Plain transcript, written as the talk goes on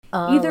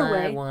Either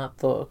way, I want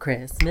for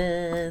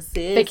Christmas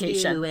is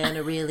vacation. you and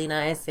a really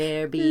nice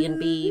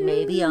Airbnb,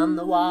 maybe on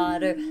the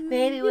water,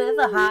 maybe with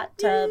a hot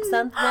tub,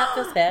 something that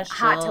feels special.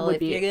 Hot tub would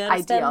be if you're gonna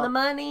ideal. spend the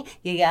money,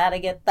 you gotta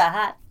get the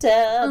hot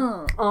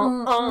tub.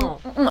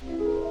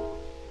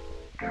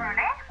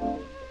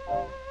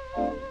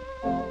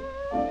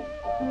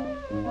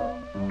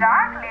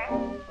 Darkly.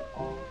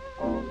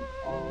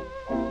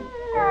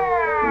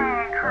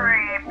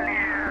 Creepy.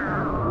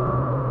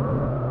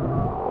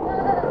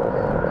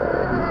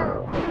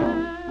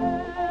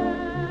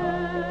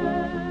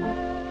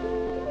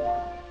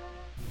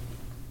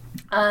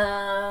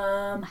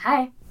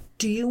 Hi.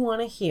 Do you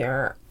want to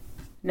hear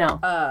No.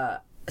 a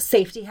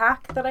safety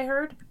hack that I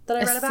heard that I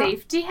read A about?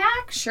 safety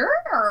hack?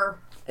 Sure.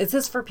 This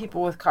is for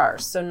people with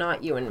cars, so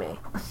not you and me.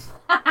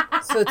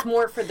 So it's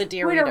more for the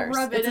dear Way to readers.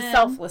 rub it It's a in.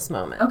 selfless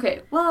moment.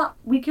 Okay, well,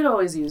 we could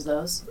always use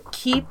those.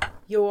 Keep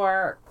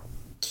your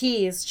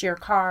keys to your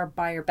car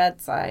by your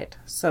bedside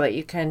so that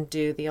you can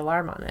do the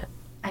alarm on it.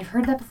 I've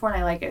heard that before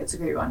and I like it. It's a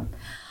great one.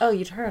 Oh,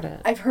 you'd heard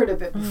it. I've heard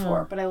of it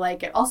before, but I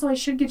like it. Also, I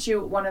should get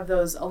you one of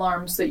those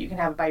alarms that you can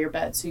have by your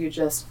bed, so you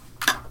just...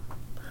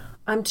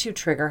 I'm too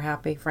trigger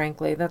happy,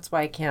 frankly. That's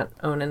why I can't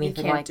own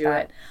anything can't like do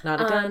that. it. Not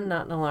a gun,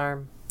 not an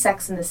alarm.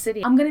 Sex in the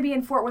City. I'm going to be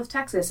in Fort Worth,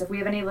 Texas. If we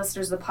have any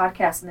listeners of the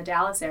podcast in the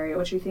Dallas area,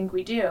 which we think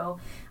we do,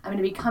 I'm going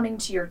to be coming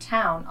to your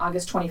town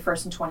August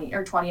 21st and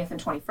 20th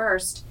and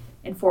 21st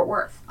in Fort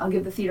Worth. I'll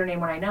give the theater name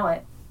when I know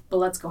it, but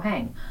let's go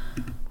hang.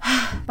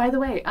 By the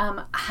way,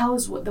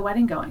 how's the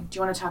wedding going? Do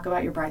you want to talk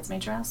about your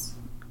bridesmaid dress?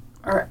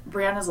 Or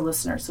Brianna's a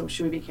listener, so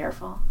should we be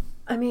careful?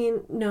 I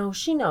mean, no,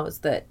 she knows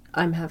that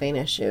I'm having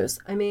issues.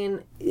 I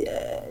mean,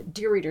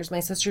 dear readers, my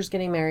sister's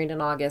getting married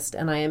in August,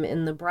 and I am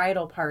in the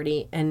bridal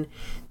party, and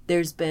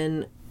there's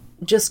been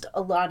just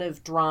a lot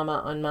of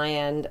drama on my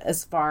end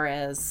as far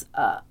as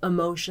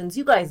emotions.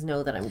 You guys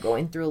know that I'm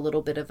going through a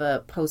little bit of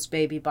a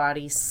post-baby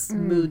body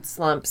mood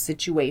slump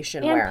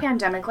situation. And where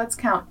pandemic. Let's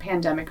count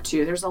pandemic,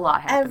 too. There's a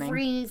lot happening.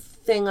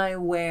 everything I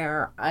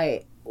wear,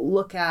 I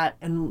look at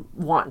and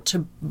want to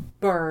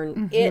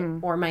burn it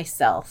or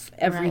myself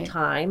every Right.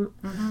 time.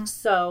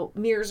 So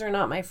mirrors are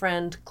not my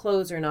friend,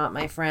 clothes are not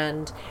my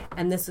friend,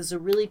 and this is a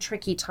really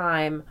tricky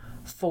time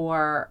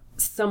for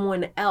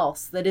someone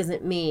else that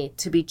isn't me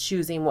to be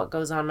choosing what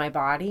goes on my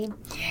body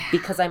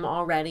because I'm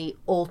already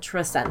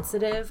ultra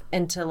sensitive,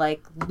 and to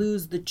like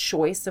lose the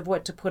choice of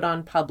what to put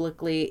on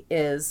publicly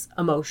is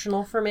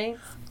emotional for me.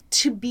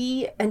 To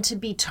be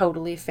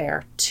totally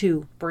fair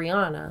to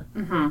Brianna,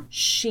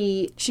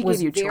 she was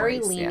gave you very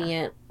choice, yeah.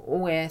 lenient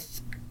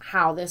with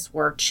how this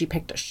worked. She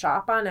picked a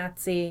shop on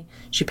Etsy.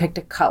 She picked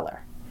a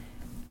color.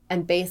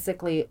 And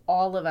basically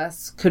all of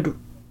us could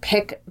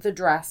pick the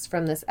dress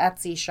from this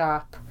Etsy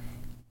shop,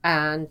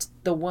 and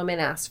the woman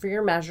asks for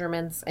your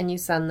measurements and you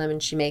send them,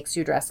 and she makes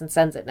you a dress and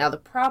sends it. Now the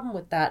problem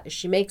with that is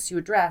she makes you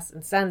a dress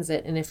and sends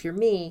it, and if you're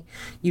me,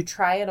 you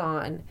try it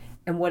on,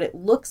 and what it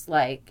looks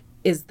like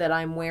is that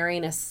I'm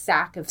wearing a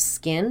sack of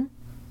skin,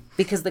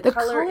 because the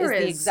color is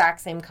the exact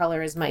same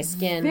color as my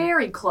skin.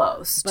 Very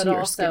close But to your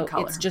also, skin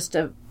color. it's just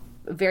a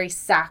very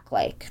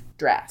sack-like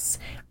dress.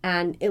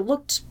 And it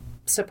looked,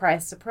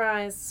 surprise,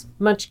 surprise,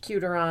 much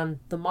cuter on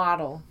the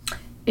model.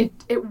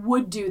 It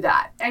would do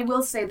that. I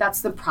will say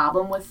that's the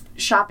problem with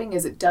shopping,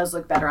 is it does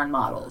look better on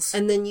models.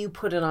 And then you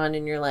put it on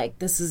and you're like,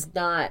 this is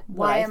not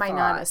what Why I am I thought.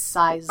 not a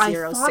size I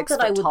 0, thought 6 that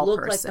I foot would tall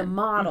look person? like the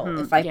model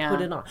if I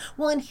put it on.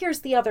 Well, and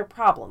here's the other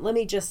problem. Let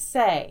me just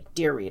say,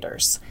 dear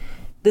readers,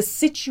 the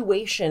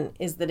situation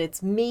is that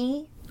it's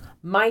me,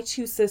 my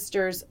two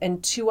sisters,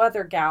 and two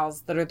other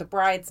gals that are the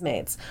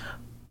bridesmaids.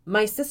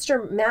 My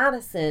sister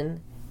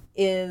Madison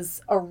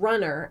is a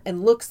runner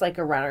and looks like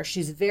a runner.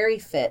 She's very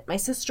fit. My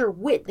sister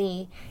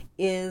Whitney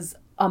is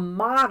a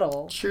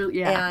model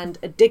and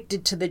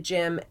addicted to the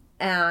gym,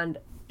 and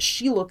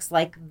she looks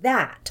like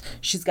that.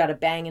 She's got a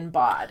banging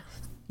bod.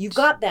 You've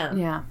got them.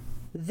 Yeah.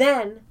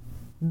 Then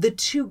the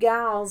two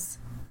gals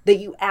that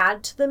you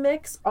add to the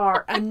mix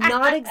are, I'm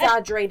not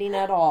exaggerating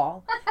at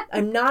all.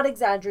 I'm not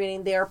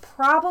exaggerating. They are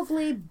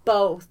probably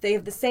both, they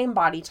have the same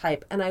body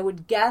type, and I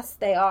would guess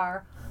they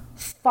are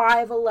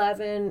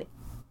 5'11",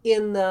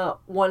 in the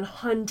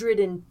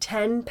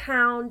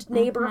 110-pound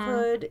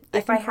neighborhood,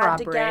 if I had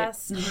to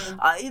guess.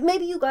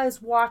 Maybe you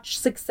guys watch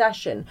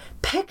Succession.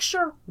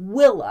 Picture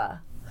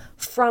Willa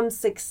from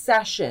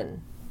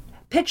Succession.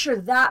 Picture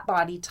that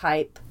body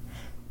type,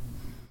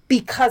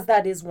 because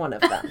that is one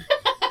of them.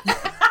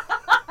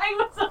 I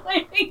was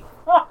waiting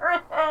for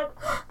it.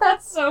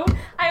 That's so...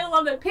 I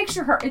love it.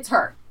 Picture her. It's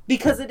her.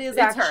 Because it is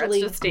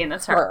actually her. It's Justine.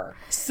 It's her.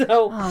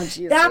 So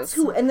Jesus. That's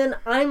who... And then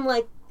I'm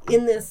like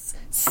in this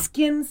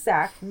skin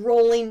sack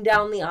rolling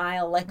down the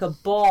aisle like a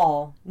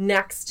ball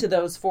next to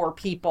those four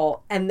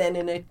people, and then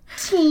in a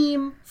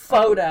team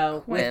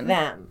photo with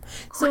them.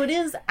 So it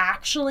is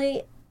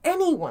actually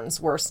anyone's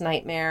worst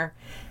nightmare.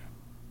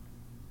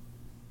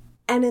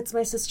 And it's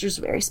my sister's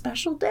very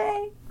special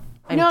day.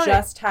 I'm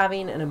just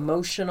having an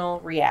emotional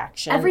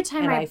reaction. Every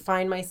time I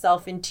find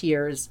myself in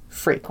tears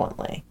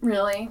frequently.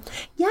 Really?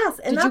 Yes.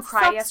 And did you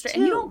cry yesterday? Too.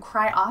 And you don't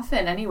cry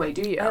often anyway,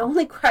 do you? I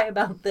only cry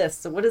about this.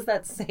 So what does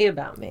that say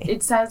about me?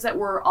 It says that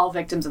we're all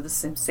victims of the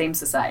same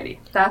society.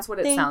 That's what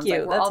it sounds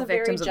like. We're all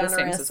victims of the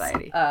same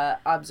society.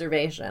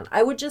 Observation.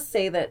 I would just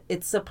say that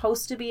it's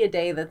supposed to be a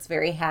day that's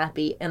very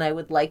happy, and I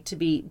would like to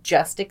be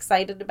just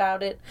excited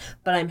about it,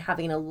 but I'm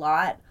having a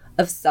lot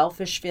of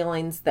selfish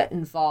feelings that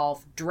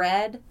involve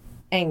dread,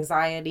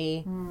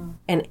 anxiety,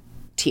 and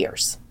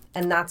tears.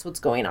 And that's what's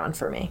going on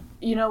for me.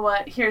 You know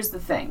what? Here's the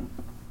thing.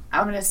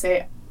 I'm going to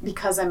say,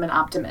 because I'm an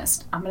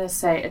optimist, I'm going to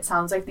say it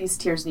sounds like these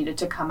tears needed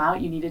to come out.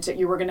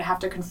 You were going to have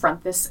to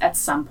confront this at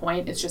some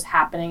point. It's just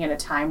happening at a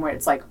time where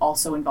it's like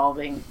also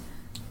involving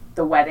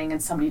the wedding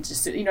and somebody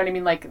just, you know what I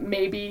mean? Like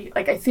maybe,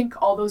 like I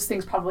think all those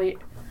things probably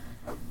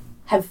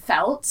have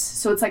felt.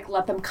 So it's like,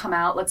 let them come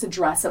out. Let's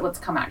address it. Let's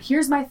come out.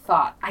 Here's my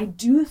thought. I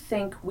do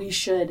think we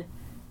should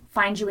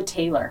find you a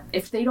tailor.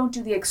 If they don't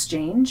do the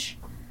exchange,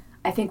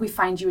 I think we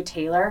find you a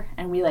tailor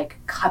and we like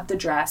cut the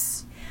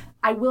dress.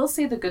 I will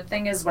say the good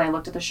thing is when I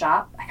looked at the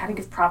shop, I gotta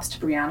give props to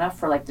Brianna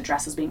for like the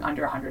dresses being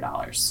under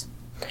 $100.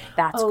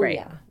 That's great.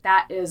 Yeah.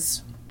 That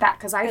is that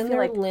because I feel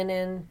like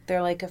linen.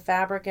 They're like a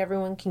fabric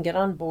everyone can get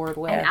on board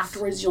with. And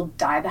afterwards you'll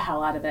dye the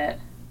hell out of it.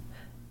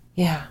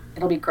 Yeah,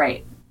 it'll be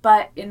great.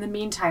 But in the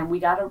meantime, we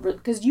gotta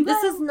because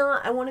this is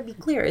not. I want to be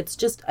clear.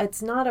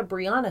 It's not a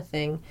Brianna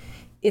thing.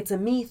 It's a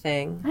me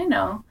thing. I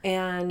know.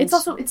 And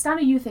it's not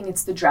a you thing,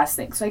 it's the dress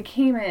thing. So I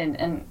came in,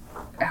 and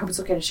I hope it's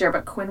okay to share,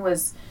 but Quinn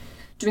was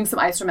doing some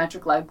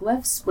isometric leg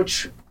lifts,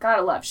 which,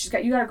 gotta love.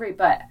 You got a great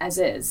butt, as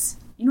is.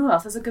 You know who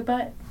else has a good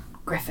butt?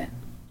 Griffin.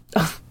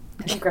 I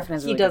think Griffin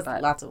has a really good butt.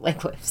 He does lots of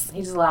leg lifts.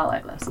 He does a lot of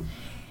leg lifts.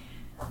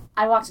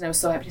 I walked in, I was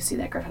so happy to see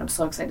that, Griffin. I'm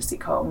so excited to see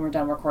Cole when we're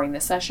done recording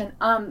this session.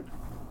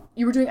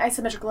 You were doing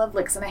isometric leg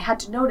lifts, and I had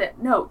to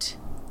note,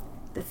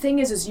 the thing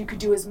is you could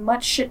do as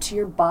much shit to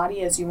your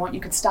body as you want. You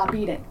could stop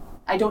eating.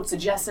 I don't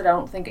suggest it. I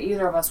don't think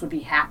either of us would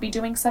be happy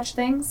doing such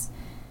things.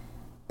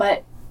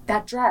 But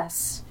that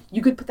dress,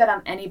 you could put that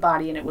on any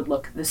body and it would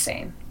look the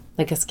same.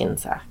 Like a skin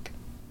sack.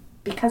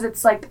 Because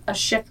it's like a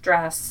shift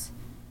dress.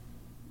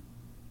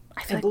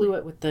 I blew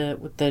it with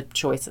the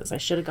choices. I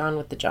should have gone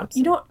with the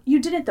jumpsuit. You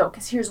didn't though,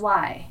 because here's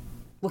why.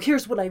 Well,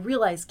 here's what I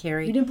realized,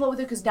 Carrie. You didn't blow it with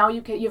it because now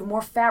you have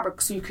more fabric,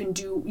 so you can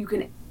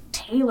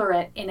tailor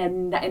it in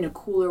a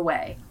cooler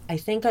way. I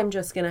think I'm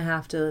just going to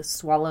have to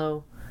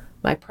swallow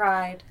my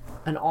pride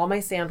and all my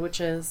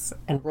sandwiches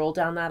and roll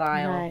down that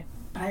aisle. Right.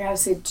 But I got to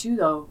say, too,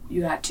 though,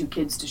 you got 2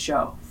 kids to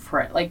show for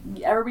it. Like,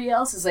 everybody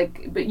else is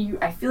like, but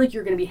I feel like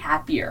you're going to be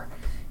happier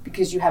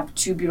because you have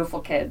 2 beautiful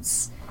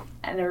kids.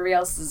 And everyone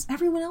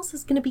else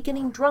is going to be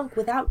getting drunk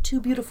without 2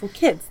 beautiful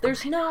kids.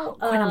 There's no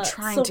I'm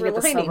trying to get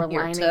the silver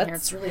lining here.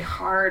 It's really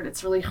hard.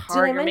 Did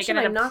I mention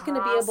I'm not going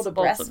to be able to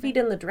breastfeed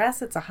in the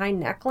dress? It's a high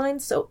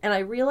neckline. So, and I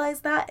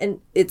realized that, and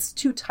it's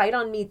too tight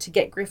on me to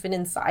get Griffin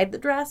inside the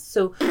dress.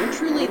 So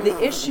truly the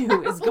issue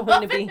is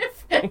going to be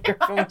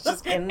Griffin was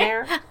just in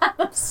there. I'm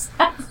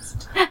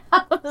obsessed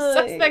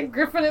that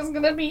Griffin is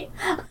going to be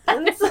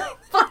inside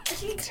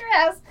fucking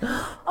dress.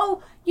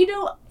 Oh,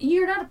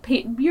 you're not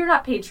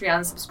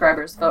Patreon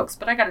subscribers, folks,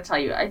 but I gotta tell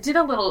you, I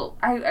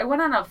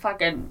went on a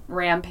fucking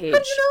rampage.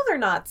 How'd you know they're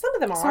not? Some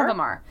of them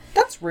are.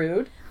 That's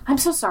rude. I'm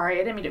so sorry. I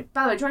didn't mean to.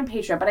 By the way, join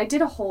Patreon,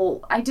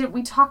 but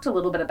we talked a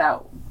little bit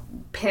about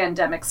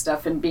pandemic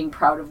stuff and being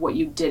proud of what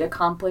you did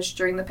accomplish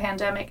during the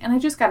pandemic, and I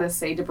just gotta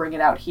say, to bring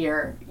it out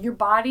here, your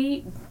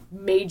body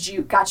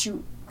got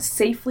you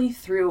safely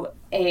through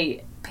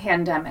a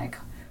pandemic.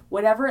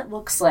 Whatever it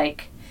looks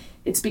like,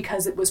 it's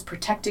because it was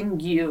protecting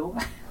you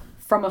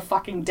from a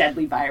fucking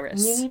deadly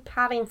virus. And you need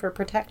padding for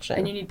protection.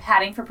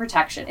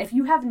 If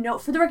you have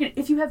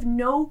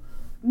no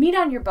meat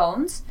on your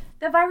bones,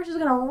 that virus is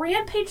going to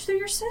rampage through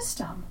your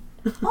system.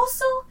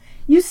 Also,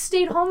 you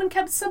stayed home and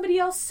kept somebody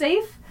else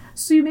safe,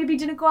 so you maybe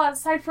didn't go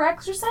outside for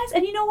exercise.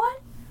 And you know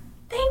what?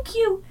 Thank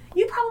you.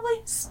 You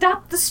probably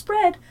stopped the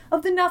spread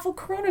of the novel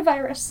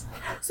coronavirus.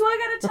 So I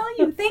got to tell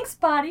you, thanks,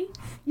 body.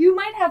 You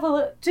might have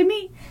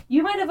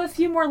a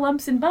few more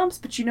lumps and bumps,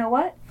 but you know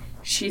what?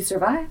 She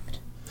survived.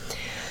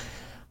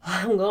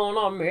 I'm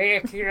gonna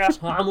make it.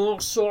 I'm a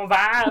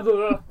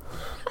survivor.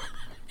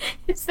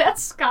 Is that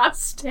Scott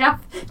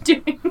Stapp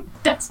doing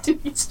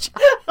Destiny's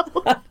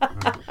Child?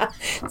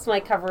 It's my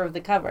cover of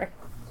the cover.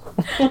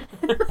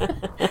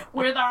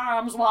 With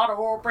arms wide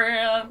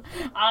open,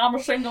 I'm a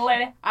single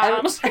lady.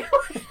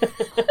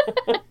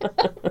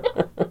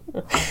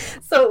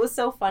 So it was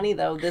so funny,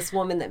 though. This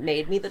woman that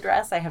made me the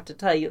dress, I have to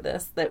tell you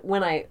this, that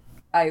when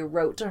I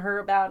wrote to her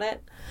about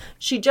it,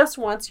 she just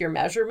wants your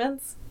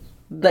measurements,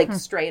 like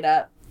straight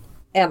up.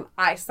 And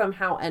I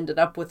somehow ended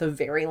up with a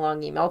very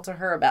long email to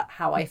her about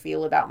how I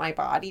feel about my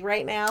body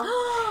right now.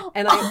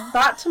 And I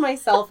thought to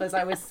myself as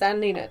I was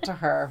sending it to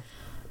her,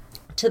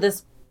 to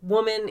this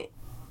woman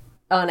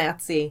on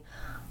Etsy,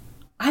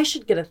 I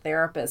should get a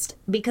therapist,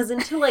 because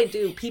until I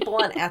do, people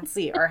on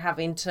Etsy are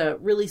having to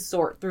really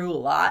sort through a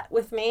lot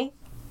with me.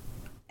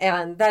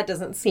 And that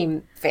doesn't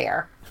seem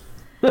fair.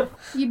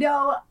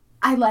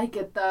 I like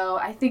it, though.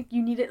 I think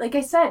you need it. Like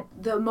I said,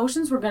 the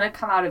emotions were going to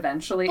come out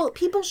eventually. Well,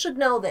 people should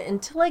know that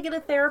until I get a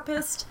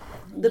therapist,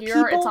 the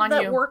people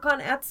that work on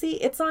Etsy,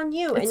 it's on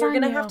you. And you're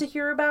going to have to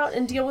hear about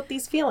and deal with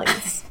these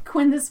feelings.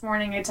 Quinn, this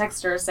morning, I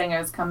texted her saying I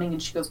was coming,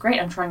 and she goes, great,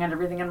 I'm trying out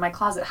everything in my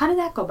closet. How did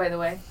that go, by the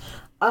way?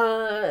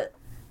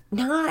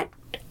 Not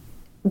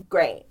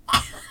great.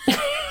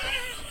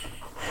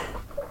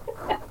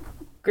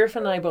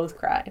 Griffin and I both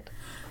cried.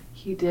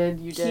 He did,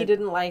 you did. He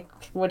didn't like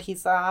what he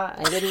saw.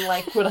 I didn't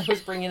like what I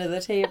was bringing to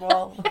the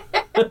table.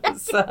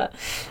 It's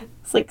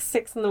like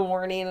 6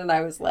 a.m, and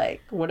I was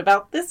like, what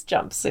about this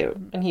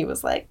jumpsuit? And he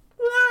was like,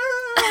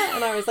 ah!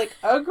 And I was like,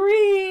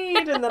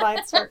 agreed. And then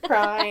I'd start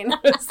crying.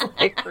 It was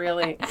like,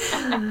 really.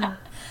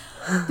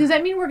 Does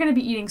that mean we're going to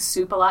be eating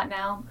soup a lot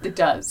now? It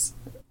does.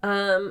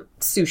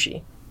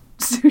 Sushi.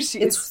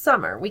 Sushi. It's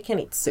summer. We can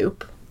eat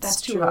soup.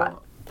 That's too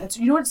hot.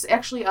 You know what's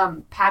actually,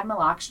 Padma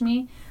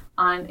Lakshmi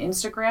on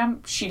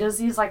Instagram, she does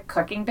these like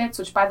cooking bits,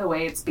 which by the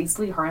way, it's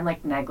basically her in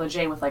like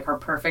negligee with like her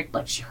perfect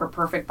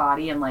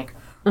body, and like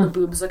her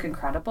boobs look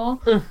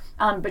incredible.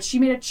 But she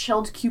made a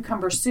chilled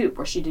cucumber soup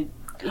where she did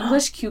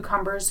English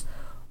cucumbers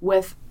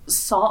with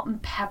salt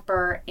and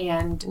pepper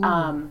and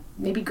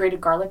maybe grated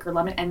garlic or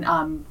lemon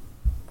and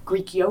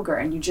Greek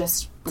yogurt, and you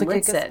just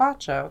blitz it. It's like a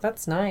gazpacho.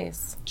 That's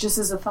nice. Just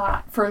as a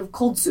thought for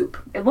cold soup.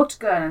 It looked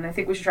good, and I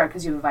think we should try it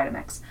because you have a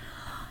Vitamix.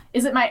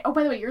 Is it my... Oh,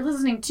 by the way, you're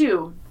listening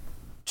to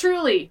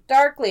Truly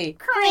Darkly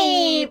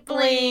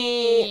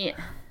Creeply.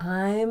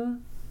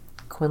 I'm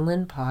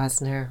Quinlan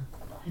Posner.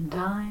 And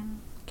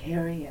I'm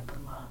Carrie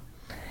Epperlaw.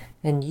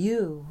 And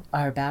you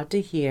are about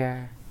to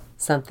hear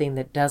something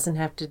that doesn't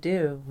have to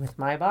do with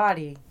my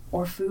body.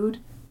 Or food.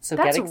 So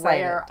that's get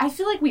excited. Rare. I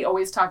feel like we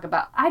always talk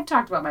about... I've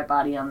talked about my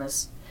body on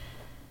this...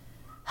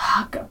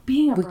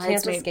 Being a bridesmaid. We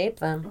can't escape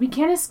them. We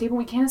can't escape them.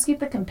 We can't escape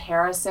the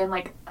comparison.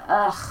 Like,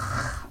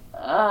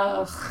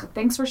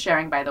 thanks for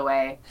sharing, by the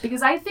way.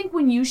 Because I think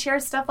when you share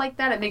stuff like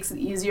that, it makes it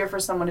easier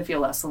for someone to feel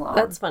less alone.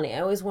 That's funny.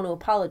 I always want to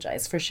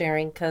apologize for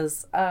sharing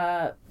because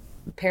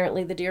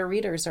apparently the Dear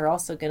Readers are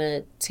also going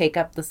to take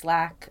up the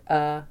slack.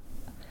 They're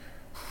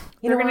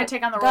going to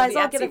take on the role of the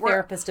Etsy. Guys, I'll get a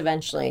therapist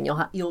eventually, and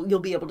you'll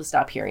be able to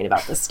stop hearing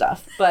about this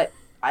stuff. But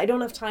I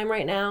don't have time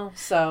right now,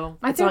 so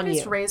my it's on you.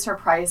 therapist raised her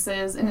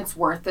prices, and it's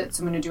worth it,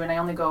 so I'm going to do it. And I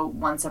only go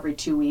once every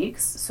 2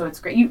 weeks, so it's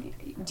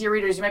great. Dear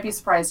readers, you might be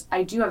surprised.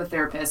 I do have a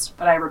therapist,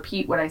 but I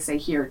repeat what I say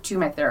here to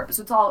my therapist.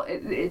 It's all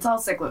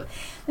cyclical.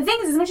 The thing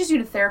is, as much as you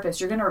do a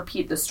therapist, you're going to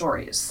repeat the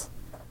stories.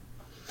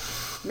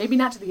 Maybe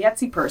not to the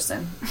Etsy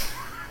person.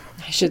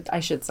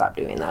 I should stop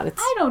doing that.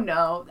 I don't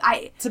know.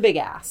 It's a big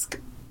ask.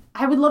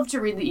 I would love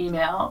to read the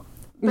email,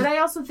 but I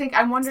also think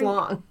I'm wondering. It's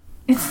long.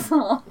 It's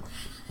long.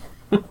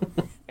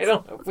 I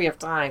don't know if we have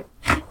time.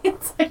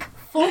 It's like a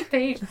full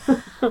page.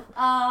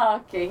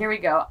 Okay, here we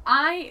go.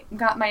 I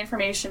got my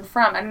information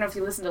from, I don't know if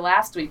you listened to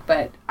last week,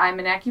 but I'm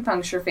an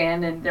acupuncture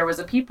fan, and there was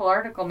a People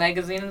article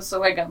magazine, and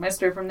so I got my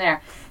story from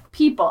there.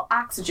 People,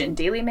 Oxygen,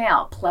 Daily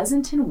Mail,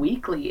 Pleasanton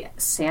Weekly,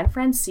 San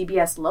Fran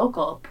CBS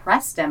Local,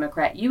 Press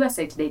Democrat,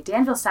 USA Today,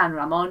 Danville San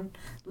Ramon,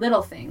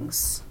 Little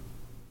Things.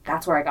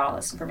 That's where I got all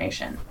this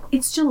information.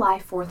 It's July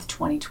 4th,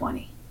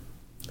 2020.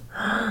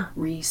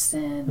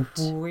 Recent.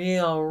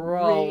 Real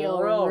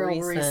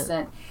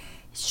recent.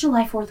 It's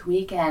July 4th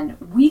weekend.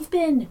 We've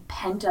been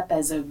pent up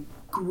as a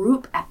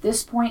group at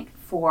this point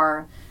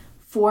for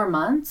 4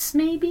 months,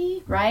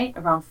 maybe, right?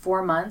 Around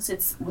 4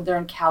 months. They're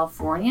in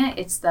California.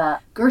 It's the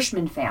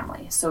Gershman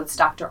family. So it's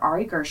Dr.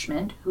 Ari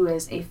Gershman, who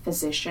is a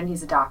physician.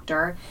 He's a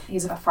doctor.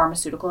 He's a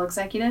pharmaceutical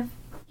executive.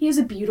 He has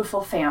a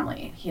beautiful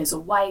family. He has a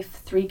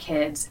wife, 3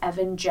 kids,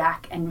 Evan,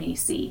 Jack, and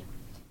Macy.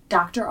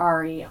 Dr.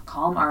 Ari, I'll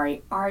call him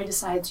Ari. Ari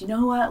decides, you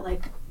know what,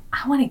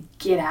 I want to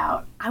get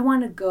out. I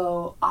want to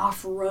go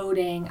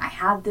off-roading. I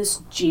have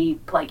this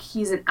Jeep.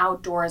 He's an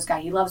outdoors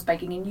guy. He loves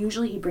biking, and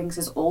usually he brings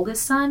his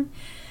oldest son.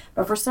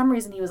 But for some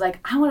reason, he was like,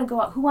 I want to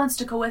go out. Who wants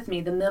to go with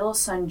me? The middle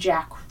son,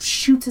 Jack,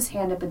 shoots his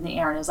hand up in the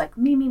air and is like,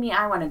 me,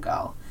 I want to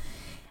go.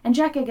 And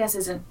Jack, I guess,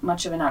 isn't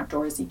much of an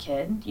outdoorsy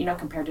kid,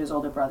 compared to his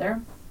older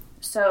brother.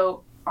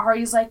 So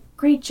Ari's like,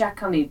 great, Jack,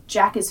 come with me.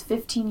 Jack is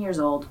 15 years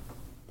old.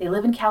 They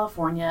live in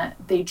California.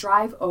 They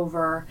drive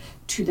over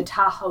to the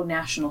Tahoe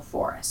National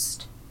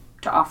Forest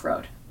to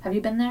off-road. Have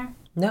you been there?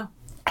 No.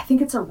 I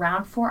think it's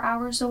around 4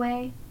 hours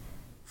away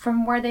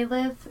from where they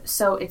live.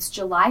 So it's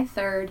July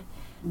 3rd,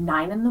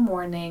 9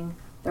 a.m.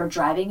 They're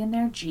driving in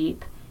their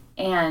Jeep,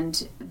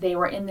 and they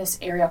were in this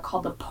area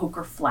called the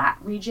Poker Flat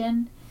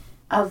region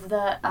of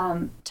the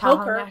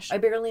Tahoe National. I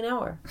barely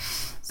know her.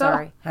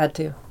 Sorry, had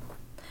to.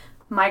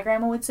 My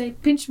grandma would say,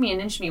 pinch me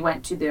and inch me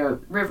went to the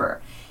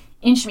river.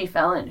 Inch me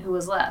fell in, who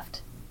was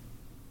left?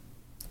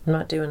 I'm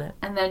not doing it.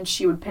 And then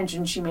she would pinch,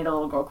 and she made a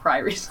little girl cry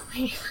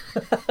recently.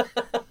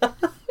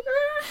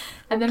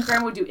 And then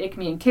Grandma would do ick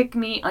me and kick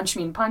me, unch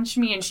me and punch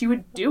me, and she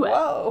would do it.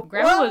 Whoa.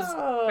 Grandma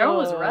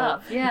was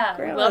rough. Yeah.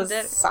 Grandma's loved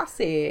it.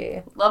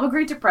 Saucy. Love a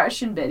Great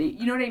Depression biddy.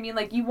 You know what I mean?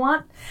 You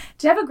want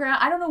to have a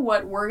I don't know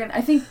what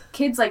I think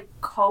kids like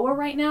Koa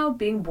right now,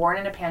 being born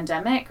in a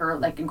pandemic,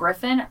 or in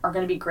Griffin, are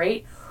going to be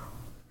great.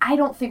 I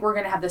don't think we're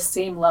going to have the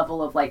same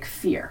level of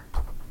fear.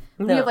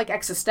 We have like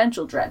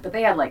existential dread, but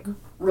they had like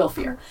real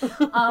fear.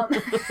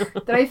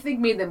 That I think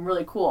made them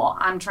really cool.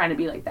 I'm trying to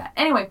be like that.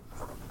 Anyway,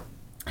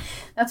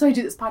 that's why I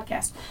do this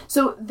podcast.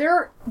 So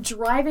they're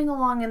driving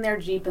along in their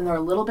Jeep and they're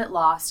a little bit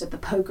lost at the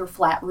Poker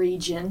Flat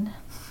region,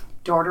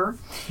 daughter.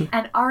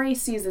 And Ari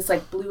sees this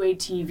like blue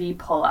ATV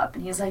pull up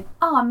and he's like,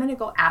 oh, I'm going to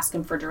go ask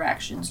him for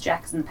directions.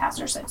 Jack's in the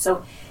passenger side.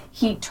 So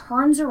he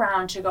turns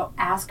around to go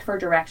ask for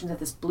directions at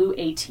this blue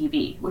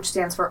ATV, which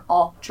stands for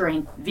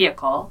all-terrain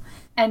vehicle.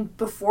 And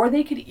before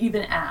they could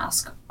even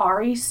ask,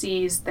 Ari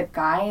sees the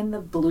guy in the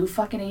blue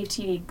fucking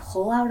ATV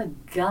pull out a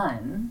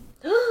gun.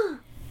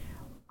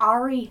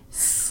 Ari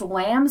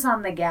slams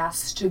on the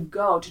gas to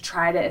go to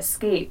try to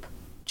escape.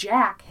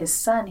 Jack, his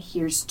son,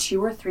 hears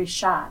 2 or 3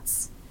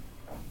 shots.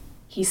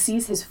 He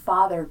sees his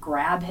father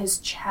grab his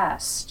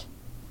chest,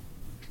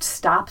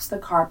 stops the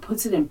car,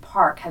 puts it in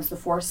park, has the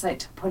foresight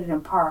to put it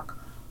in park,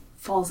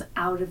 falls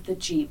out of the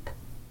Jeep.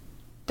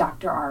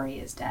 Dr. Ari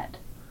is dead.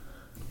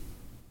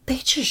 They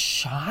just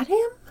shot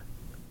him?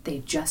 They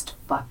just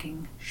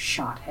fucking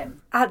shot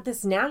him. At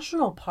this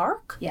national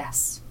park?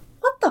 Yes.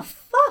 What the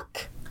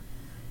fuck?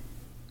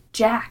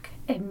 Jack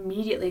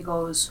immediately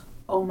goes,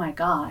 oh my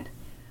God,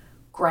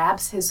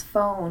 grabs his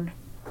phone,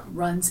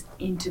 runs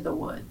into the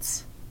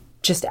woods.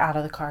 Just out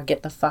of the car,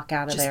 get the fuck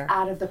out of there. Just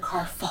out of the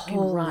car, fucking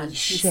Holy run.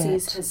 shit. He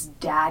sees his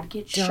dad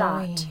get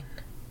shot,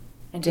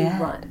 and Dead. he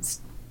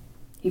runs.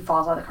 He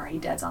falls out of the car. He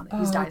dies on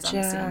the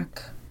scene.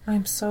 Jack,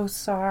 I'm so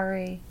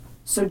sorry.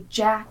 So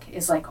Jack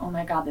is like, oh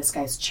my God, this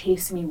guy's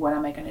chasing me. What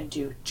am I going to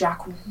do?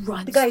 Jack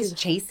runs. The guy's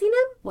chasing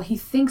him? Well, he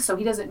thinks so.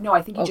 He doesn't know.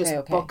 I think he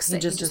just books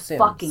it. He just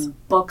fucking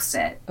books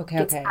it.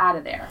 Gets out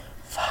of there.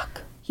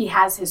 Fuck. He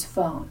has his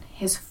phone.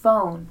 His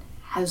phone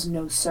has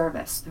no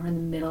service. They're in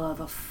the middle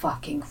of a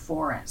fucking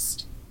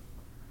forest.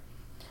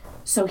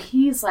 So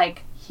he's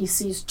like, he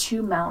sees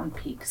 2 mountain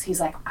peaks.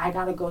 He's like, I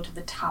gotta go to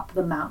the top of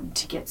the mountain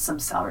to get some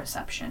cell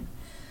reception.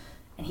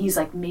 And he's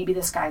like, maybe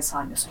this guy's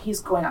saw me. So he's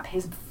going up.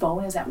 His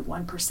phone is at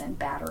 1%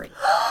 battery.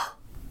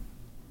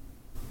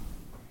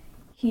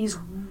 He's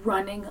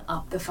running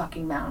up the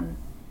fucking mountain.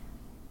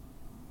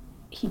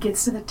 He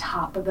gets to the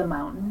top of the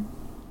mountain.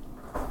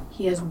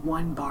 He has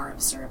 1 bar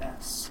of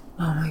service.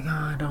 Oh my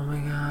God.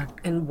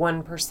 And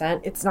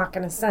 1%, it's not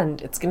going to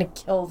send. It's going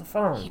to kill the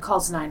phone. He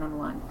calls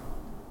 911.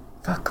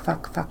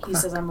 Fuck. He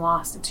says, I'm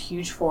lost. It's a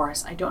huge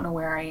forest. I don't know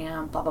where I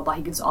am. Blah, blah, blah.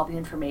 He gives all the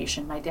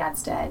information. My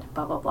dad's dead.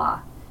 Blah, blah,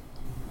 blah.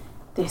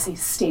 They say,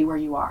 stay where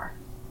you are.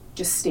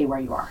 Just stay where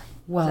you are.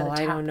 Well,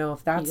 I don't know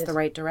if that's the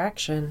right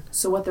direction.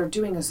 So what they're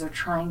doing is they're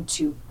trying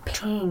to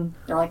ping.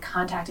 They're like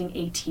contacting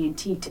AT&T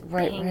to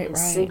ping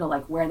his signal,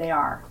 like where they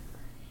are.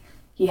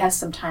 He has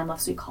some time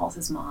left, so he calls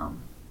his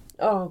mom.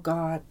 Oh,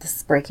 God. This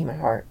is breaking my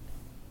heart.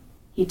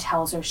 He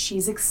tells her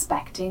she's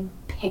expecting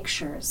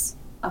pictures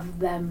of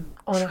them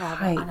on a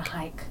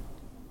hike.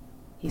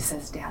 He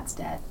says, Dad's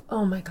dead.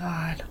 Oh, my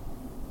God.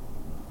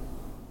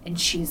 And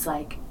she's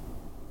like,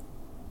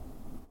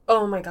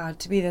 oh, my God,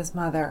 to be this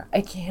mother,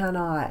 I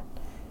cannot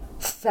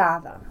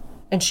fathom.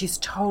 And she's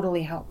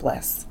totally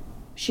helpless.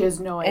 She has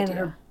no idea. And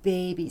her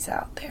baby's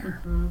out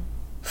there. Mm-hmm.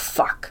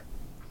 Fuck.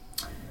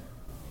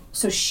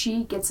 So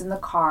she gets in the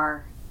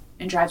car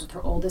and drives with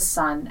her oldest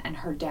son and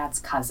her dad's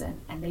cousin,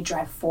 and they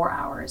drive 4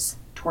 hours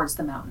towards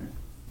the mountain.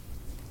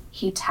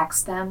 He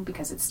texts them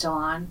because it's still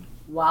on.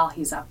 While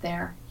he's up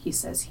there, he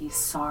says he's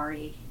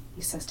sorry.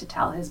 He says to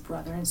tell his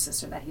brother and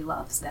sister that he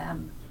loves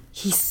them.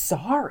 He's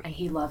sorry. And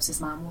he loves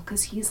his mom. Well,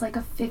 because he's like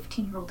a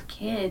 15-year-old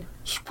kid.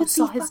 What's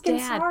he fucking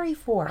sorry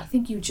for? I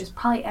think you just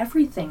probably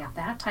everything at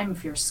that time.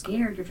 If you're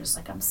scared, you're just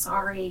like, I'm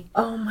sorry.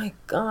 Oh my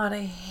God,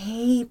 I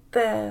hate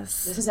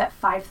this. This is at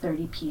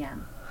 5:30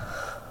 p.m.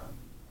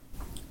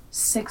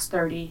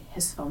 6:30,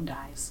 his phone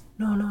dies.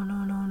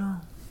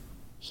 No.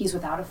 He's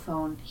without a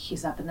phone.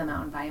 He's up in the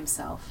mountain by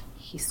himself.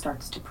 He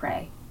starts to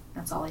pray.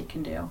 That's all he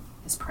can do,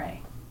 is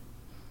pray.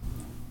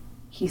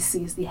 He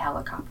sees the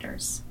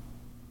helicopters.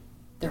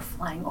 They're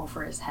flying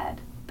over his head,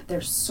 but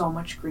there's so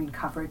much green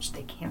coverage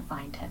they can't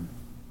find him.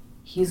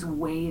 He's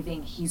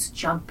waving, he's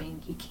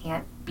jumping, he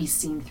can't be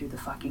seen through the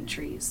fucking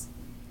trees.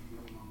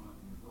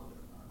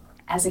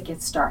 As it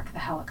gets dark, the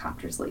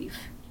helicopters leave.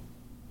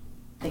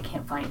 They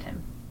can't find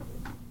him.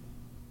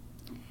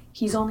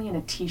 He's only in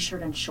a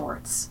t-shirt and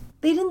shorts.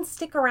 They didn't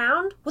stick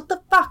around? What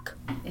the fuck?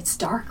 It's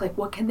dark, like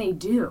what can they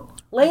do?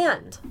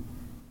 Land.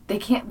 They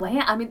can't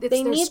land. I mean,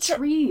 there's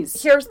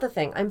trees. Here's the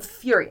thing. I'm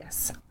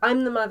furious.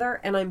 I'm the mother,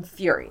 and I'm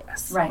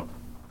furious. Right.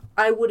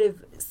 I would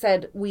have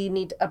said, we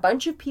need a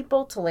bunch of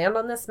people to land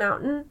on this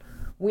mountain.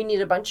 We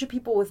need a bunch of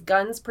people with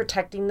guns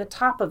protecting the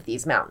top of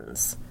these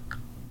mountains.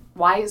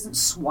 Why isn't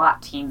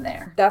SWAT team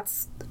there?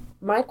 That's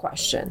my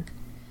question.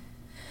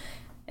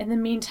 In the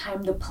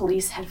meantime, the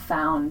police had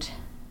found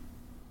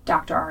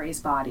Dr. Ari's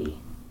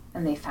body,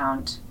 and they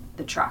found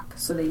the truck,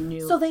 so they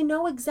knew. So they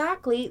know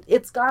exactly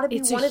it's got to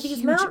be one of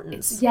these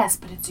mountains. Yes,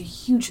 but it's a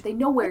huge. They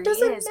know where he is. It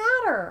doesn't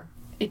matter.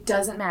 It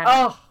doesn't matter.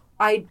 Oh,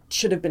 I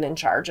should have been in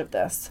charge of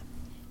this.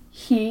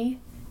 He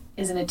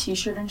is in a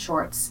t-shirt and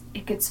shorts.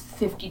 It gets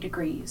 50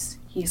 degrees.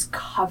 He's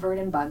covered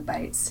in bug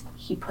bites.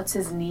 He puts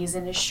his knees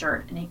in his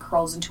shirt and he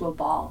curls into a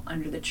ball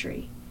under the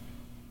tree.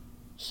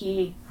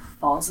 He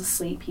falls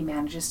asleep. He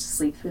manages to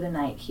sleep through the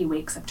night. He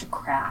wakes up to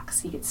cracks.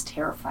 He gets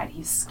terrified.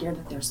 He's scared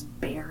that there's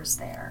bears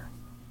there.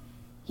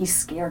 He's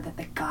scared that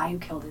the guy who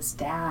killed his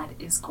dad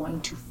is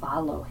going to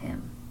follow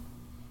him.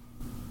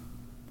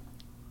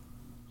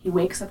 He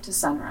wakes up to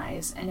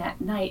sunrise, and at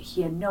night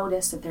he had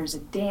noticed that there's a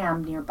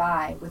dam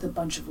nearby with a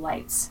bunch of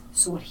lights.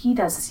 So what he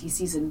does is he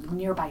sees a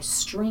nearby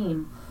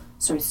stream,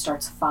 so he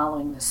starts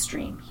following the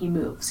stream. He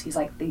moves. He's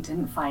like, they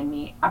didn't find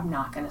me. I'm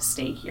not going to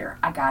stay here.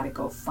 I got to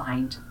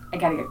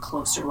get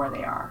closer to where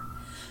they are.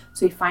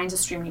 So he finds a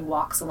stream and he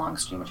walks along the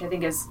stream, which I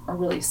think is a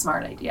really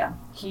smart idea.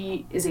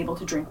 He is able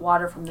to drink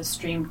water from the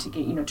stream to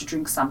get, to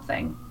drink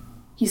something.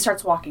 He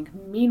starts walking.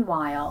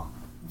 Meanwhile,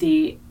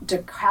 the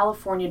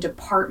California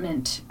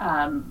Department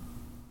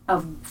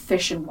of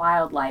Fish and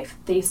Wildlife,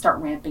 they start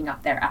ramping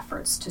up their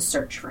efforts to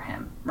search for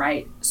him,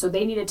 right? So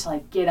they needed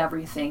to get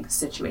everything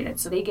situated.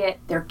 So they get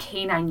their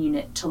canine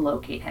unit to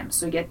locate him.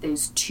 So we get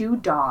these 2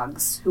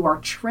 dogs who are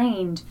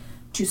trained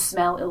to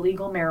smell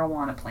illegal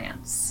marijuana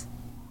plants.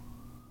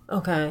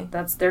 Okay.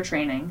 That's their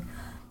training.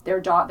 Their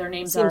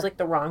names Seems like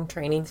the wrong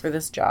training for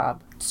this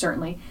job.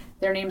 Certainly.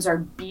 Their names are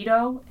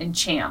Beto and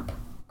Champ.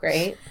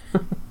 Great.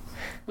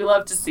 We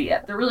love to see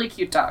it. They're really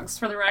cute dogs,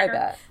 for the record. I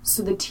bet.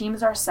 So the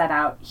teams are set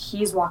out.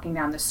 He's walking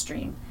down the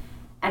stream.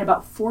 At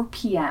about 4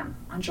 p.m.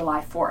 on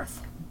July 4th,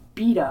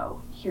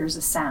 Beto hears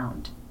a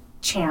sound.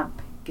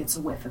 Champ gets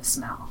a whiff of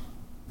smell.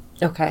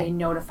 Okay. They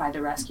notify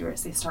the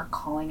rescuers. They start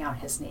calling out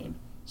his name.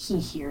 He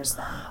hears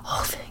them.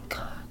 Oh, thank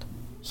God.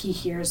 He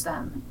hears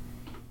them,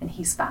 and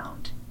he's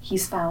found.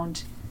 He's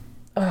found...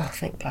 Oh,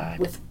 thank God.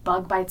 With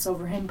bug bites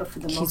over him, but for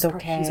the most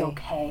part, he's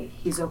okay.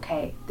 He's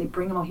okay. They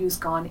bring him out. He was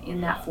gone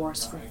in that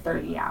forest for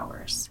 30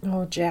 hours.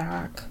 Oh,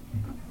 Jack.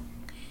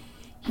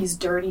 He's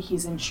dirty.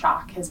 He's in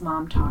shock. His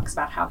mom talks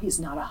about how he's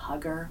not a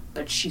hugger,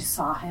 but she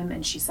saw him,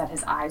 and she said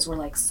his eyes were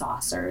like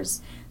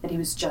saucers, that he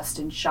was just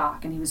in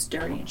shock, and he was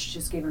dirty, and she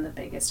just gave him the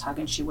biggest hug,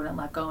 and she wouldn't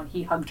let go, and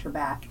he hugged her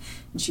back,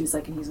 and she was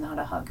like, and he's not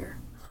a hugger.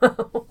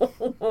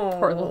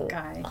 Poor little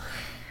guy.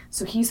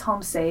 So he's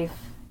home safe.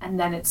 And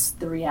then it's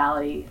the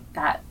reality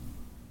that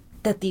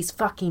these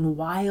fucking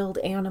wild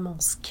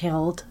animals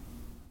killed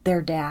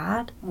their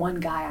dad? One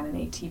guy on an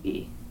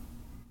ATV.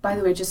 By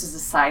the way, just as a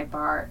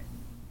sidebar,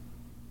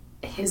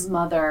 his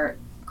mother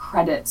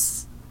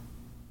credits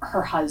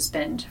her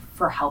husband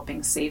for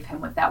helping save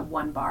him with that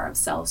 1 bar of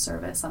cell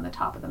service on the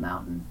top of the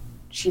mountain.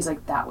 She's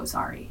like, that was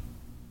Ari.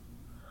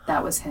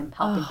 That was him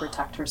helping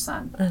protect her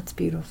son. That's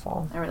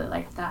beautiful. I really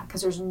liked that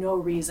because there's no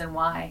reason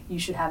why you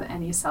should have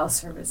any cell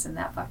service in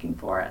that fucking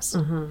forest.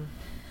 Mm-hmm.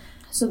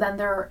 So then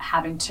they're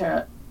having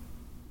to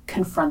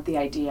confront the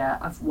idea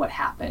of what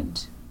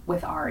happened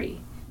with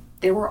Ari.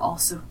 There were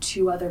also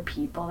 2 other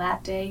people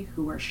that day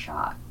who were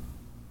shot.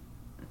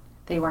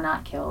 They were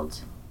not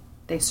killed.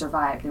 They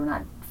survived. They were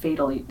not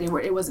fatally.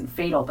 It wasn't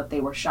fatal, but they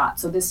were shot.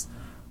 So this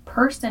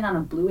person on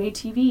a blue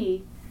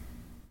ATV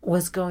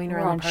was going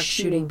around the park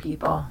shooting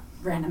people.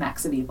 Random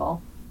acts of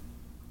evil.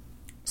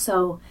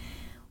 So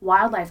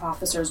wildlife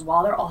officers,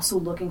 while they're also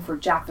looking for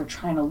Jack, they're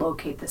trying to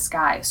locate this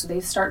guy. So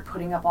they start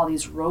putting up all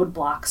these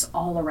roadblocks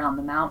all around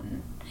the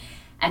mountain.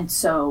 And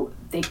so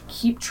they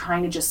keep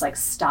trying to just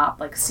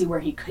stop, see where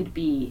he could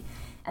be.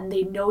 And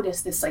they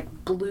notice this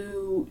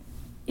blue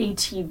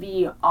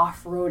ATV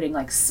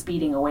off-roading,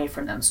 speeding away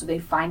from them. So they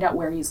find out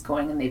where he's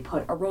going and they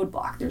put a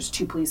roadblock. There's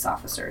 2 police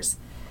officers.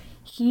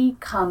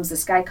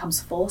 This guy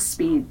comes full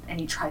speed and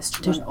he tries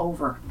to run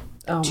over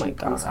Oh 2 my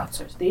God. police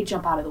officers. They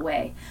jump out of the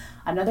way.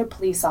 Another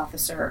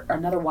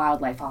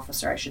wildlife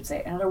officer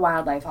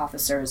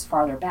is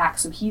farther back,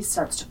 so he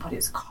starts to put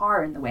his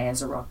car in the way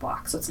as a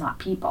roadblock, so it's not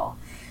people.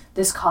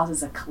 This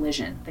causes a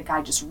collision. The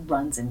guy just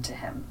runs into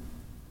him.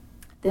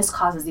 This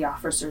causes the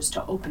officers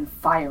to open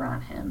fire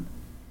on him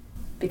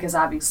because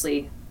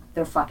obviously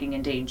they're fucking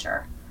in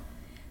danger.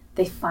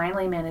 They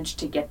finally manage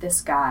to get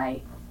this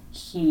guy.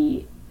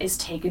 He is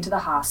taken to the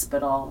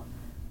hospital,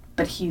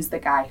 but he's the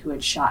guy who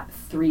had shot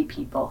 3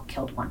 people,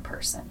 killed 1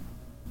 person.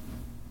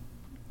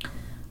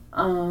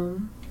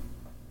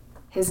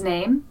 His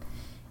name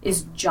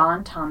is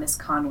John Thomas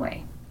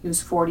Conway. He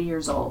was 40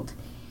 years old.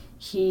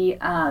 He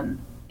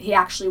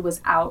actually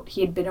was out.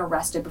 He had been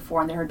arrested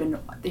before, and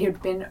they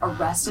had been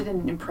arrested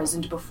and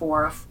imprisoned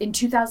before. In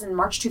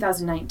March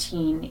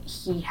 2019,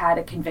 he had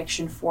a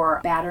conviction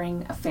for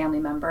battering a family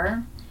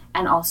member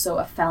and also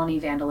a felony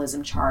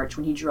vandalism charge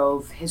when he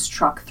drove his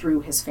truck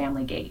through his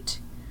family gate.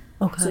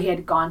 Okay. So he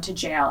had gone to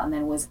jail and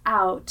then was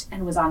out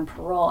and was on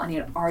parole, and he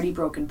had already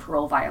broken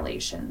parole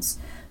violations.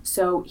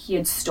 So he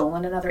had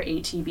stolen another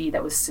ATV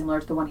that was similar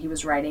to the one he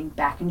was riding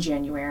back in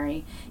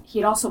January. He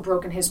had also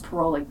broken his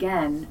parole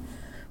again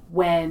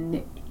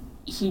when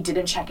he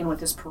didn't check in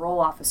with his parole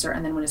officer,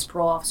 and then when his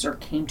parole officer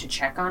came to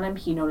check on him,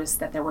 he noticed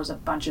that there was a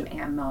bunch of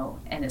ammo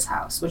in his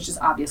house, which is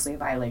obviously a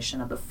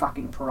violation of the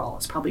fucking parole.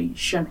 It's probably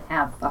shouldn't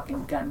have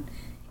fucking gun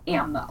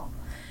ammo.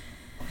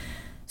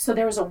 So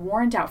there was a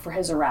warrant out for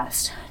his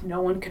arrest.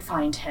 No one could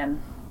find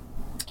him.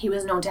 He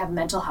was known to have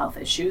mental health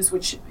issues,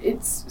 which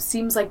it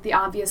seems like the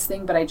obvious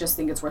thing, but I just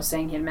think it's worth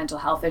saying he had mental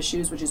health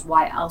issues, which is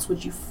why else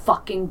would you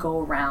fucking go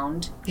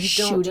around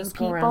shooting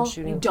people?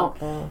 You don't.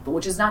 But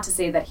which is not to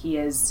say that he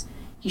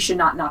should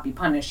not be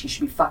punished. He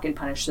should be fucking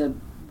punished to the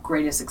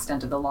greatest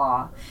extent of the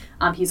law.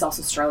 He's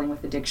also struggling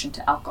with addiction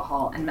to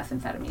alcohol and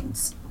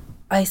methamphetamines.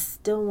 I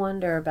still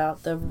wonder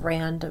about the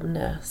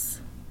randomness.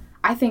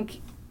 I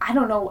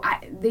don't know.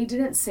 They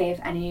didn't say if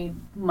any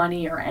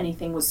money or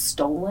anything was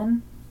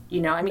stolen. You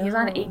know, I mean, he's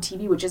on an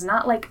ATV, which is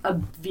not like a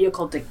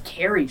vehicle to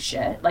carry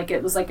shit. Like,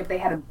 it was like if they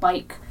had a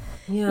bike,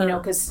 you know,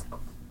 because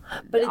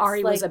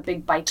Ari was a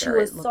big biker. To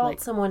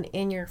assault someone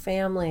in your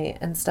family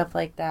and stuff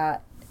like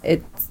that,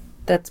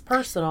 that's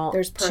personal.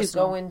 There's personal. To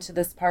go into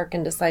this park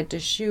and decide to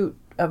shoot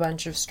a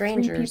bunch of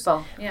strangers. 3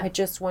 people, yeah. I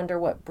just wonder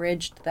what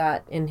bridged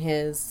that in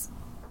his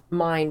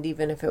mind,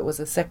 even if it was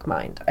a sick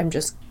mind. I'm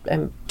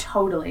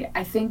Totally.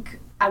 I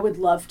think I would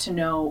love to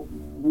know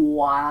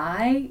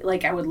why.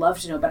 Like, I would love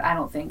to know, but I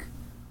don't think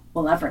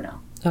we'll ever know.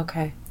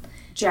 Okay.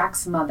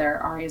 Jack's mother,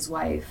 Ari's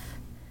wife,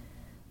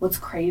 what's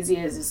crazy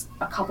is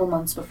a couple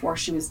months before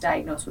she was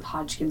diagnosed with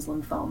Hodgkin's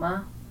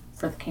lymphoma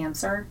for the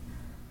cancer,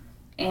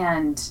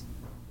 and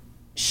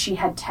she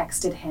had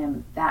texted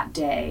him that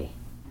day,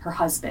 her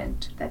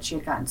husband, that she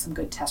had gotten some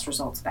good test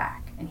results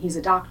back, and he's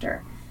a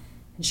doctor,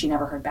 and she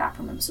never heard back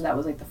from him. So that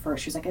was like the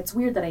first. She was like, it's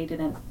weird that I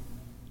didn't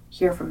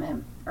hear from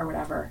him or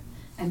whatever.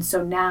 And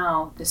so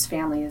now this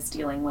family is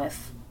dealing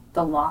with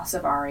the loss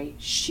of Ari.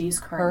 She's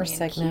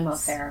currently in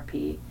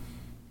chemotherapy.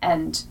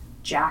 And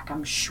Jack,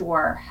 I'm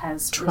sure,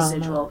 has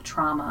residual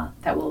trauma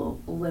that will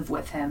live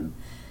with him.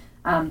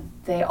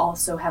 They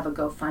also have a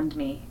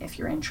GoFundMe, if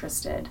you're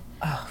interested.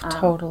 Oh,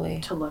 totally.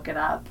 To look it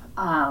up.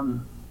 Wow.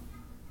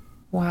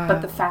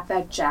 But the fact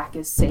that Jack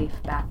is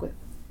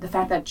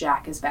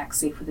back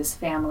safe with his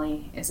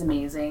family is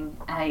amazing.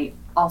 I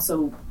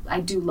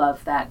do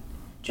love that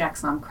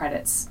Jack's mom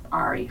credits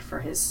Ari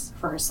for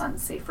her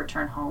son's safe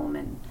return home,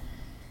 and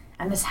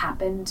this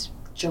happened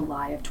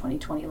July of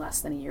 2020, less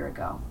than a year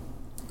ago.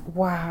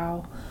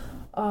 Wow.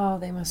 Oh,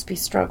 they must be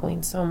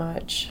struggling so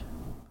much.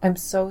 I'm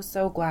so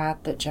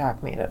glad that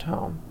Jack made it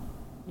home.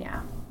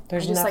 Yeah.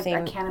 There's nothing.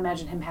 I can't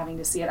imagine him having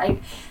to see it.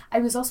 I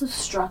was also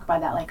struck by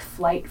that, like,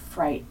 flight,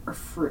 fright, or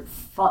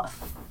Flight,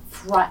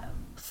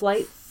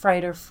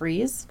 fright, or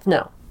freeze?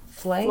 No.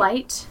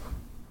 Flight.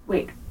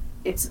 Wait.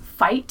 It's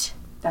fight.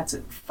 That's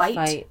it.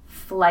 Fight,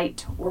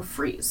 flight, or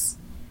freeze.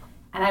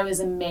 And I was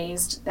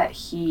amazed that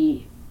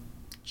he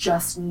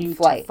just knew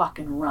to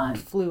fucking run.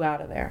 Flew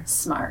out of there.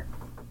 Smart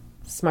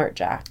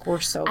Jack. We're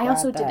so glad. I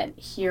also didn't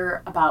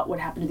hear about what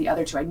happened to the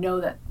other two. I know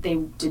that they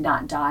did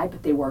not die,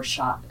 but they were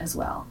shot as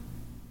well.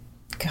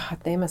 God,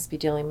 they must be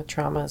dealing with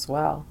trauma as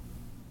well.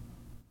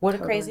 What a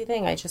crazy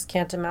thing. I just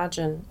can't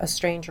imagine a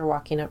stranger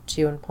walking up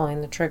to you and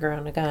pulling the trigger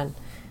on a gun.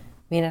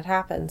 I mean, it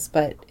happens,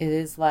 but it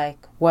is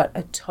like, what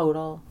a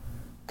total,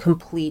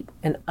 complete,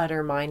 and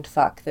utter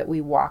mindfuck that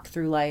we walk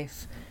through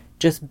life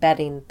just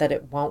betting that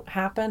it won't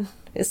happen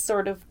is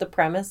sort of the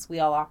premise we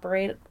all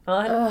operate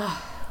on.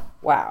 Ugh.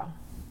 Wow.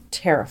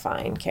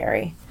 Terrifying,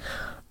 Carrie.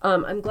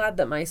 I'm glad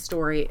that my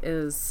story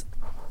is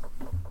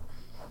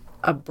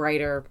a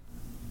brighter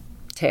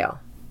tale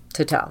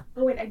to tell.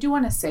 Oh, wait, I do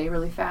want to say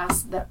really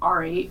fast that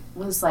Ari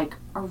was like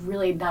a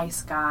really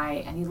nice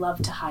guy, and he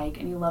loved to hike,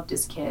 and he loved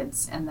his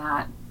kids, and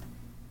that,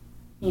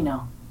 you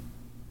know,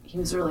 he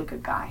was a really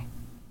good guy.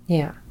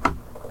 Yeah.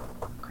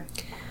 Okay.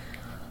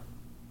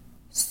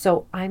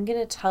 So I'm going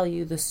to tell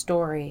you the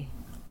story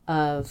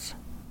of...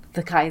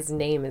 The guy's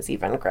name is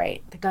even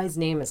great. The guy's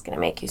name is going to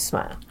make you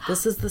smile.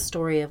 This is the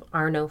story of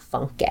Arno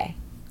Funke.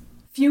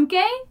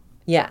 Funke?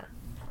 Yeah.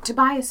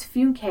 Tobias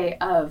Funke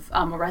of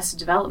Arrested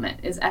Development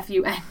is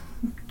Funke.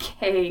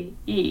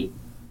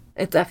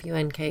 It's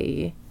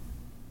Funke.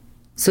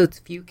 So it's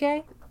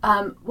Funke?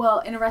 Well,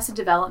 in Arrested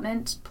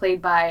Development,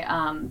 played by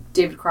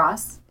David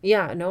Cross.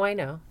 Yeah, no, I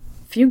know.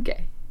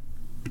 Funke.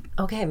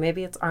 Okay,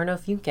 maybe it's Arno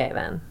Funke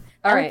then.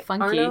 All right,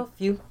 funky. Arno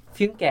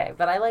Funke,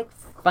 but I like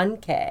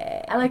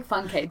Funke. I like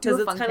Funke. Because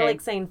it's kind of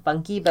like saying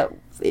funky, but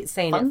it's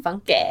saying it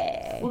funky.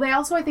 Well, they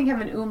also, I think, have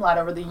an umlaut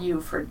over the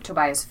U for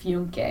Tobias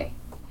Funke.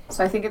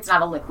 So I think it's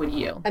not a liquid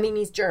U. I mean,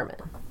 he's German.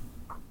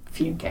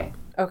 Funke.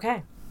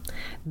 Okay.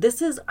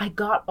 I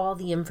got all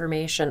the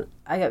information.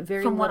 I got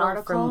very from little one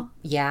article?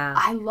 Yeah.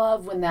 I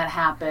love when that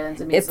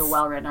happens. I mean, it's a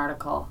well-written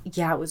article.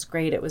 Yeah, it was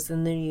great. It was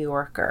in the New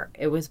Yorker.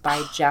 It was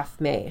by Jeff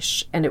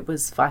Maish, and it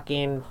was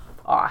fucking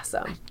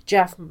awesome.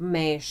 Jeff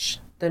Maish,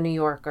 the New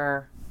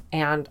Yorker,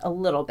 and a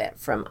little bit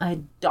from a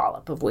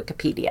dollop of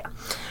Wikipedia.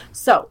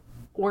 So,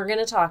 we're going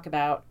to talk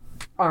about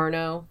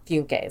Arno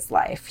Funke's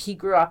life. He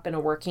grew up in a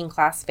working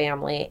class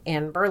family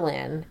in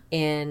Berlin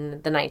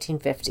in the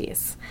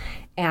 1950s.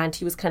 And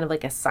he was kind of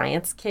like a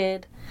science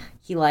kid.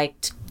 He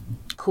liked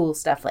cool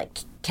stuff like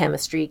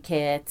chemistry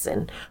kits,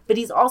 but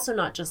he's also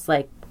not just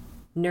like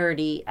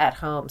nerdy at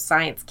home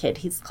science kid.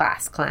 He's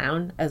class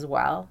clown as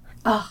well.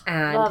 Oh,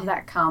 and love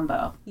that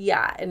combo.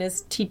 Yeah, and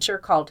his teacher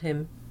called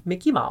him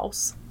Mickey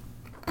Mouse.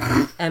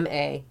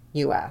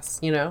 M-A-U-S,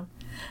 you know?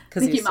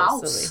 Because Mickey he's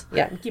Mouse. So silly.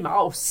 Yeah, Mickey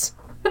Mouse.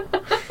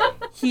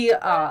 He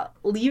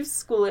leaves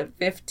school at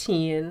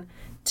 15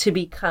 to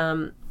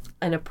become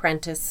an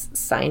apprentice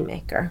sign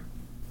maker.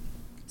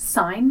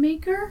 Sign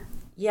maker?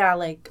 Yeah,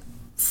 like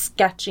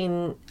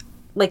sketching.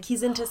 Like,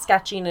 he's into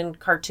sketching and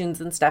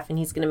cartoons and stuff, and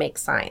he's going to make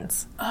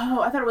signs.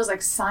 Oh, I thought it was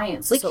like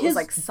science. Like, so it his was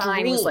like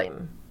sign dream was like,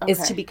 is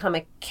to become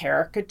a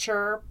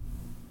caricature,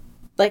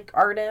 like,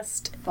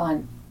 artist.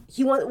 Fun.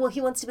 He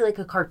wants to be like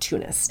a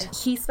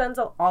cartoonist. He spends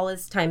all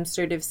his time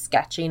sort of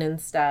sketching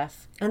and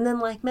stuff. And then,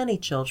 like many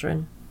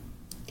children,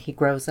 he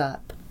grows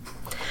up.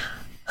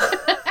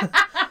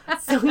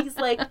 So he's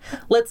like,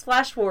 let's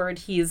flash forward.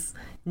 He's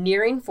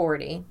nearing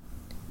 40.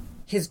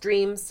 His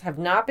dreams have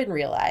not been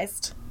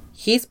realized.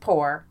 He's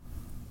poor.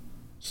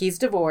 He's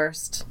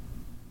divorced.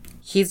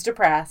 He's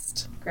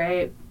depressed.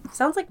 Great.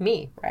 Sounds like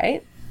me,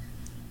 right?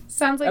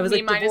 Sounds like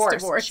me minus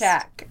divorce.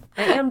 Check.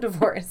 I am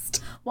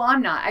divorced. Well,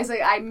 I'm not. I was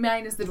like, I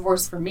minus the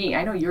divorce for me.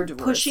 I know you're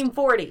divorced. Pushing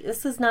 40.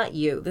 This is not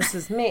you. This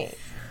is me.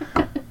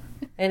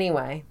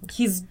 Anyway,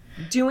 he's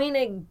doing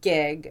a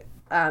gig.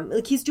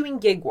 He's doing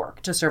gig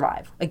work to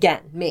survive.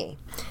 Again, me.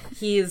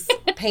 He's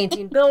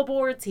painting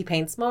billboards. He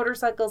paints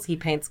motorcycles. He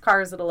paints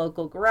cars at a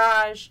local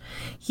garage.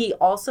 He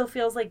also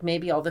feels like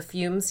maybe all the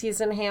fumes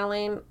he's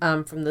inhaling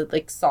from the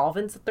like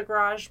solvents at the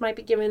garage might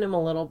be giving him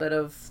a little bit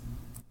of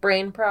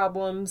brain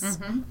problems.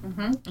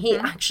 He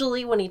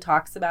actually, when he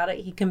talks about it,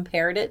 he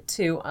compared it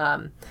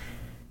to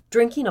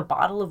drinking a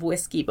bottle of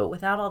whiskey, but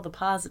without all the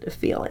positive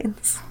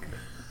feelings.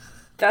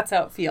 That's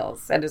how it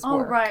feels at his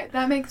work. Oh, right.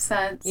 That makes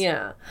sense.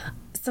 Yeah.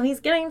 So he's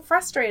getting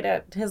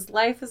frustrated. His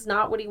life is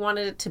not what he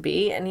wanted it to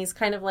be. And he's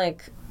kind of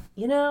like,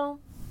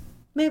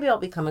 maybe I'll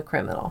become a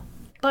criminal.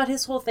 But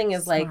his whole thing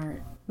is like,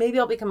 maybe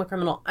I'll become a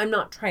criminal. I'm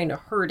not trying to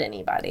hurt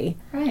anybody.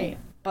 Right.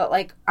 But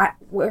like,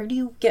 where do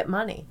you get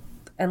money?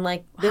 And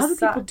like, this how do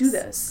sucks. people do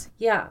this?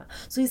 Yeah.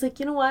 So he's like,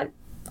 you know what?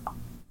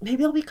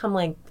 Maybe I'll become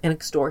like an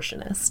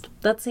extortionist.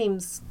 That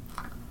seems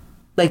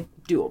like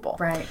doable.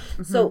 Right.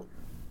 So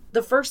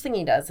the first thing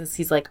he does is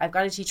he's like, I've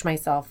got to teach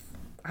myself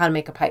how to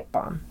make a pipe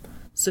bomb.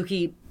 So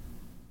he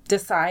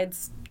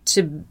decides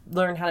to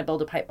learn how to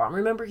build a pipe bomb.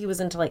 Remember, he was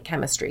into like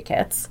chemistry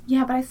kits.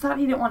 Yeah, but I thought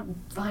he didn't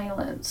want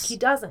violence. He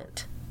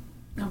doesn't.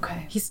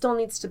 Okay. He still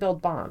needs to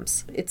build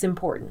bombs. It's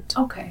important.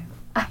 Okay.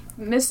 I'm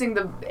missing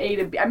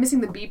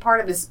the B part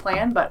of his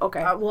plan, but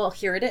okay. Well,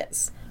 here it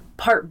is.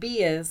 Part B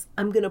is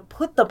I'm going to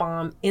put the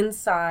bomb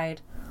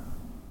inside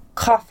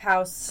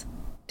Kaufhaus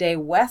de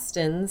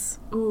Westens.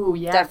 Ooh,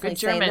 yeah. Definitely good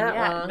German. saying that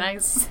Yeah, wrong.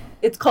 nice.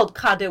 It's called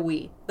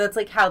KaDeWe. That's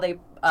like how they...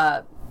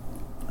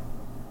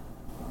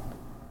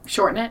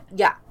 shorten it?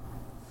 Yeah.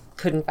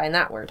 Couldn't find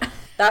that word.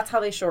 That's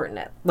how they shorten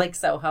it. Like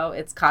Soho,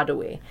 it's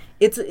KaDeWe.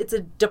 It's a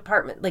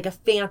department, like a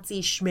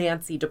fancy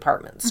schmancy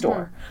department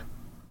store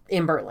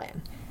in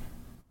Berlin.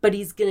 But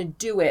he's going to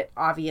do it,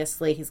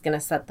 obviously. He's going to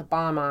set the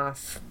bomb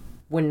off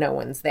when no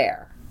one's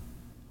there.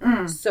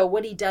 So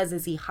what he does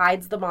is he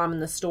hides the bomb in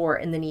the store,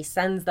 and then he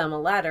sends them a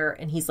letter,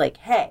 and he's like,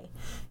 hey,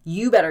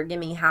 you better give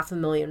me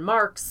 500,000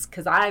 marks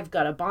because I've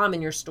got a bomb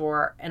in your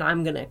store, and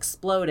I'm going to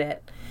explode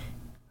it.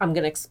 I'm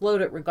going to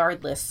explode it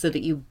regardless so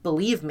that you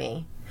believe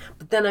me.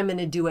 But then I'm going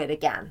to do it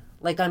again.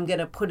 Like, I'm going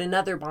to put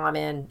another bomb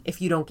in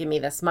if you don't give me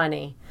this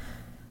money.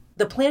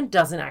 The plan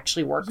doesn't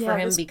actually work for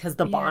him because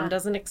the bomb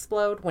doesn't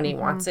explode when he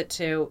wants it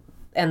to.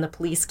 And the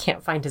police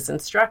can't find his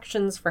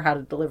instructions for how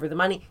to deliver the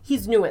money.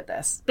 He's new at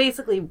this.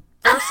 Basically,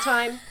 first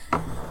time,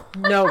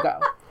 no go.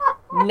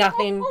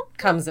 Nothing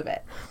comes of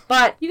it.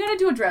 But you got to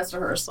do a dress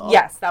rehearsal.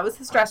 Yes, that was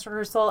his dress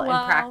rehearsal. And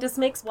practice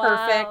makes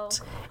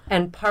perfect.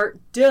 And part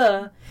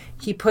deux,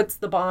 he puts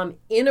the bomb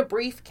in a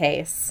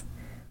briefcase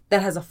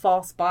that has a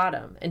false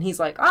bottom. And he's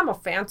like, I'm a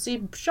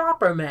fancy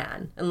shopper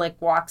man. And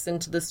like walks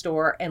into the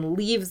store and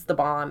leaves the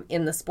bomb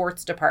in the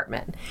sports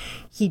department.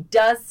 He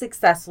does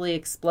successfully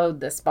explode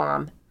this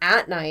bomb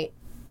at night.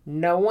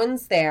 No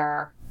one's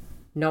there.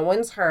 No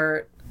one's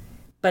hurt.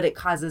 But it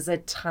causes a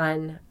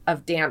ton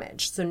of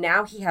damage. So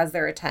now he has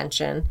their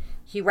attention.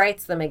 He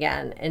writes them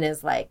again and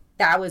is like,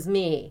 that was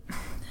me.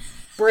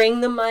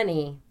 Bring the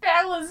money.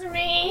 That was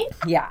me.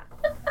 Yeah.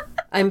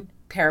 I'm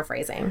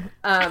paraphrasing.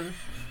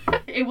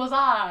 It was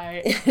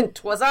I.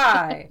 It was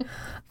I.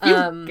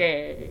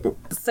 Okay.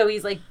 So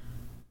he's like,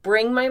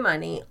 bring my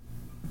money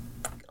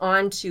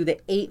onto the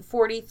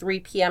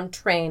 8:43 p.m.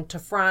 train to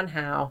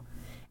Fraunhofer.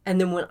 And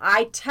then when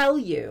I tell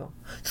you,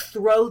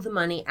 throw the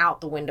money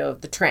out the window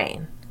of the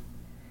train.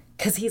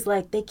 Because he's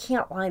like, they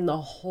can't line the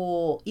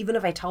whole, even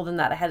if I tell them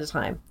that ahead of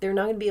time, they're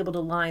not going to be able to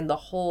line the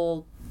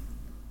whole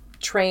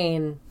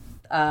train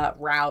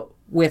route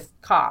with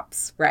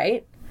cops,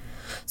 right?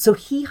 So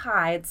he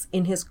hides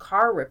in his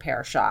car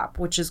repair shop,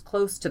 which is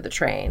close to the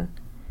train,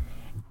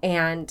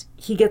 and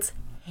he gets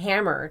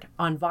hammered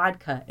on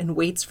vodka and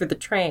waits for the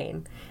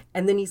train.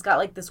 And then he's got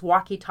like this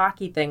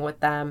walkie-talkie thing with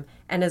them,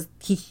 and as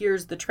he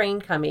hears the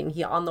train coming,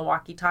 he on the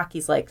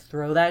walkie-talkie's like,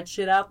 throw that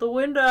shit out the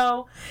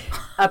window.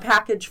 A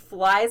package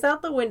flies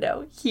out the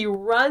window. He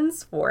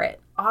runs for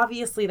it.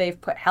 Obviously, they've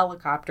put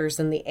helicopters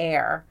in the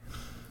air,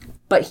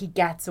 but he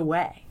gets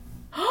away.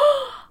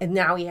 And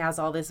now he has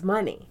all this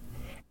money.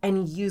 and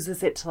he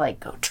uses it to, like,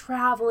 go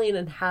traveling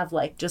and have,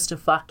 like, just a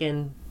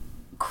fucking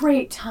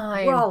great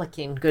time.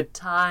 Rollicking good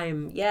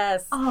time.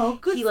 Yes. Oh,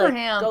 good he, for like,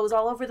 him. Goes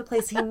all over the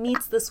place. He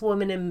meets this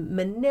woman in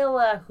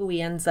Manila who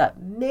he ends up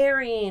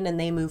marrying, and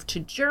they move to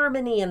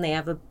Germany and they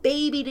have a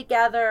baby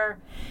together.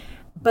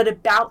 But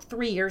about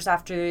 3 years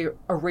after the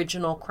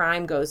original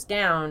crime goes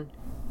down,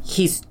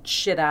 he's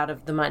shit out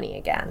of the money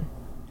again.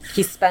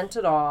 He spent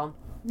it all.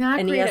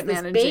 Not and he has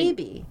this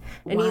baby.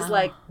 And wow. He's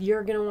like,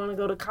 you're going to want to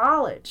go to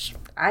college.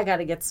 I got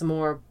to get some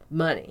more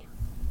money.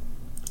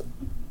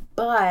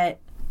 But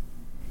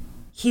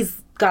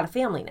he's got a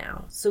family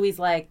now. So he's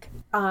like,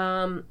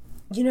 here's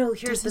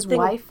Does his the thing.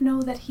 wife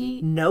know that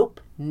he... Nope.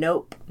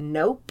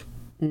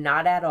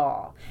 Not at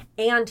all.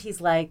 And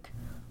he's like,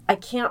 I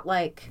can't,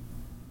 like,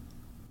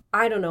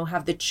 I don't know,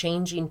 have the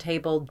changing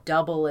table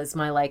double as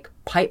my, like,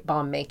 pipe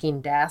bomb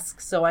making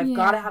desk. So I've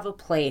got to have a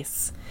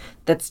place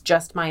that's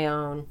just my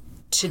own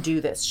to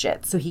do this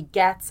shit. So he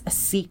gets a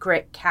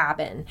secret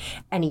cabin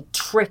and he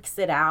tricks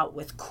it out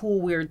with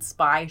cool, weird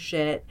spy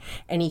shit.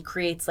 And he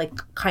creates, like,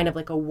 kind of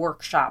like a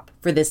workshop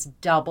for this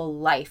double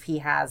life he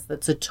has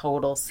that's a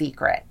total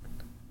secret.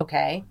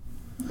 Okay?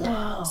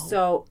 Whoa.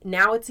 So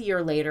now it's a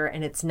year later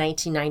and it's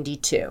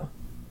 1992.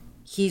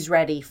 He's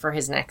ready for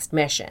his next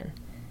mission.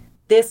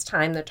 This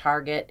time the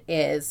target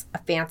is a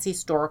fancy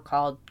store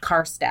called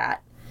Karstadt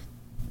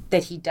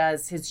that he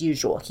does his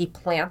usual. He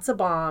plants a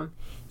bomb.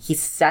 He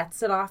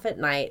sets it off at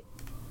night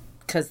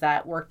because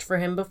that worked for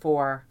him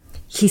before.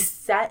 He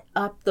set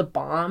up the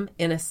bomb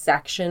in a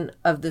section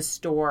of the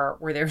store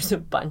where there's a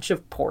bunch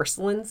of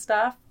porcelain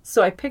stuff.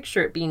 So I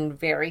picture it being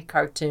very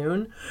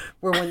cartoon,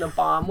 where when the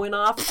bomb went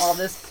off, all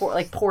this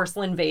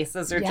porcelain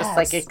vases are just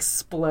like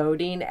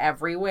exploding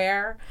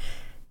everywhere.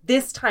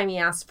 This time he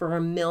asked for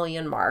 1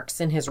 million marks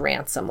in his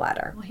ransom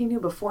letter. Well, he knew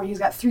before. He's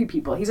got 3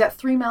 people. He's got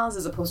 3 mouths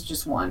as opposed to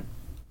just 1.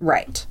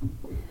 Right.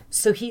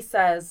 So he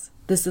says,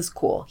 this is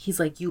cool. He's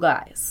like, you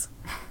guys,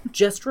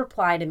 just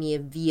reply to me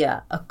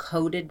via a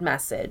coded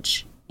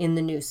message in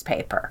the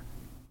newspaper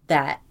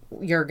that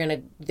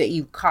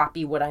you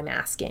copy what I'm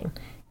asking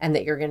and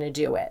that you're going to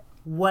do it.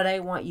 What I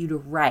want you to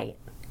write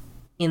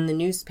in the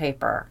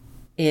newspaper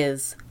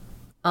is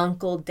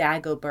Uncle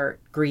Dagobert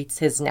greets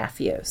his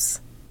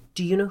nephews.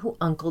 Do you know who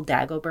Uncle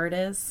Dagobert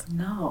is?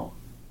 No.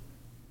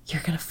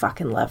 You're going to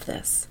fucking love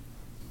this.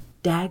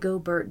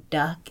 Dagobert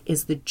Duck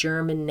is the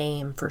German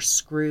name for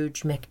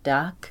Scrooge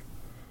McDuck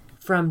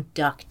from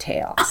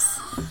DuckTales.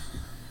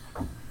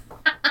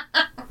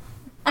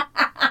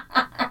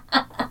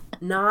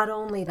 Not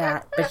only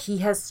that, but he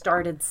has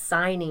started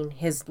signing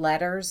his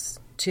letters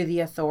to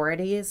the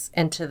authorities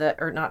and to the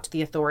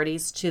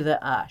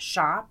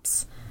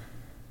shops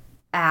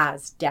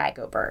as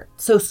Dagobert.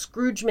 So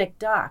Scrooge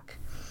McDuck,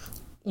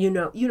 you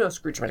know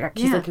Scrooge McDuck.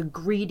 He's like a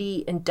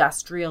greedy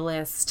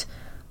industrialist.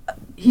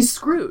 He's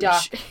Scrooge.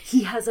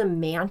 He has a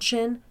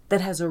mansion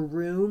that has a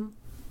room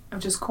of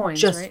just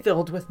coins, right?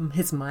 Filled with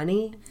his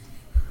money.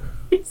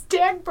 He's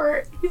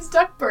Dagbert. He's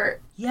Duckbert.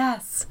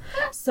 Yes.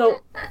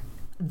 So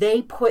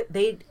they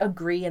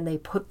agree and they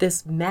put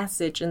this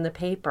message in the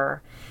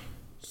paper.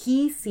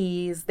 He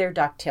sees their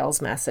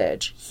DuckTales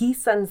message. He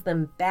sends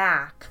them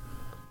back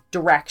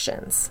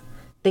directions.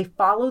 They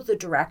follow the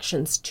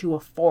directions to a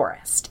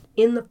forest.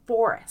 In the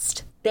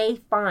forest,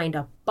 they find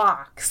a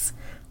box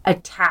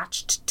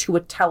attached to a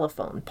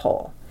telephone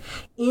pole.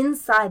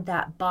 Inside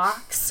that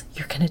box,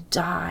 you're going to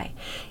die,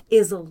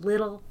 is a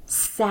little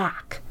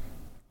sack.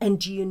 And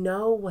do you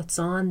know what's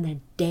on the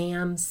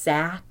damn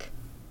sack?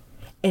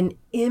 An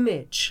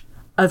image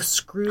of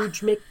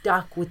Scrooge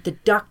McDuck with the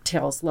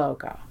DuckTales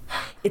logo.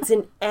 It's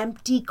an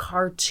empty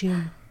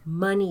cartoon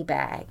money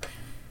bag.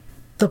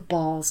 The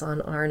balls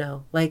on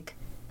Arno. Like,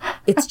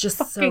 it's just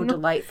so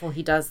delightful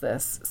he does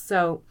this.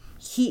 So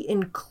he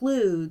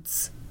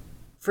includes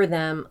for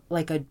them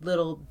like a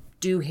little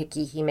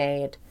doohickey he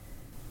made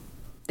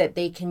that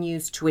they can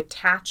use to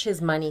attach his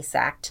money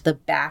sack to the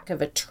back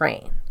of a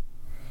train.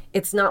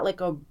 It's not like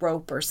a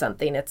rope or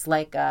something. It's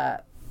like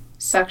a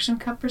suction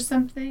cup or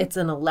something. It's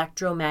an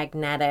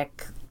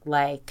electromagnetic,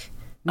 like,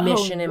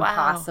 Mission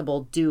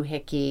Impossible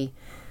doohickey.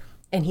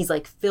 And he's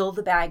like, fill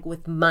the bag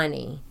with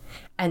money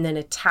and then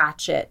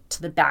attach it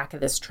to the back of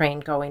this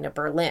train going to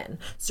Berlin.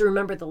 So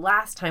remember the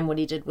last time what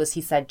he did was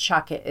he said,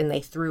 chuck it, and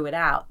they threw it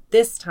out.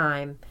 This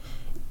time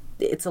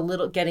it's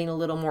getting a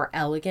little more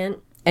elegant.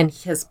 And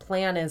his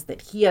plan is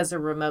that he has a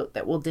remote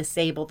that will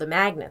disable the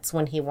magnets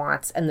when he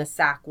wants, and the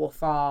sack will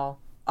fall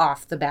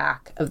off the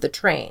back of the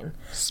train.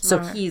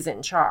 Smart. So he's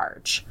in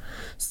charge.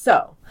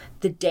 So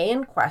the day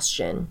in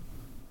question,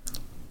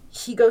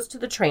 he goes to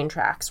the train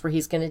tracks where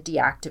he's going to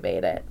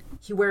deactivate it.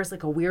 He wears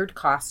like a weird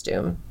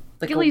costume,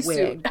 like ghillie a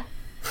wig.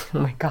 Suit. Oh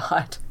my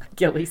God,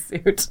 ghillie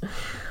suit.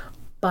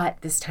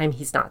 But this time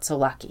he's not so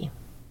lucky.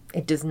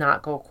 It does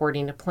not go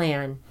according to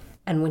plan.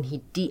 And when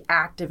he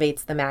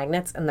deactivates the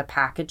magnets and the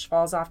package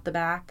falls off the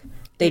back,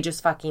 they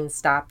just fucking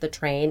stop the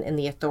train and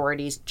the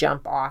authorities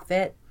jump off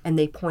it and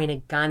they point a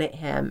gun at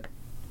him.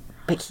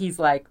 But he's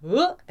like,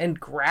 ugh, and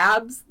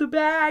grabs the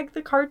bag,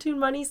 the cartoon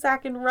money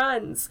sack, and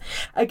runs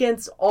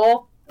against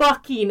all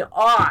fucking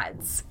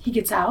odds? He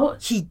gets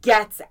out? He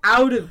gets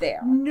out of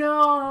there.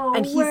 No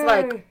And he's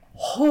like,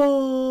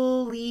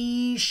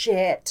 holy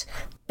shit.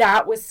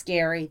 That was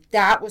scary.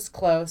 That was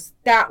close.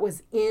 That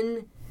was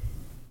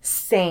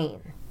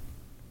insane.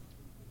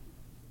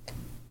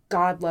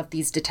 God love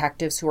these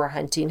detectives who are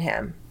hunting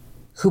him,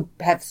 who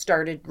have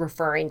started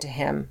referring to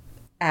him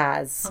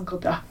as Uncle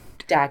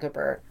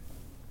Dagobert.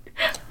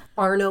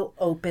 Arno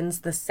opens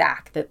the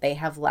sack that they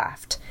have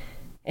left,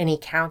 and he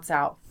counts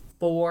out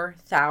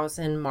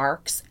 4,000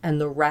 marks,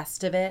 and the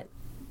rest of it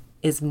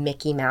is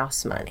Mickey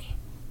Mouse money.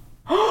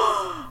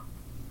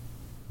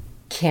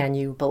 Can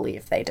you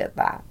believe they did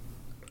that?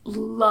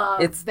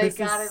 They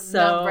got his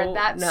number.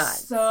 That's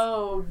nuts.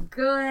 So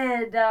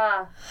good.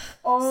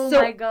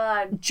 My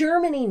God.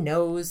 Germany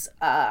knows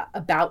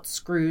about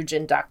Scrooge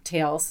and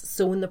DuckTales.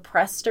 So when the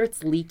press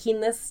starts leaking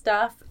this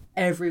stuff,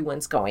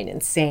 everyone's going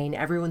insane.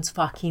 Everyone's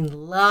fucking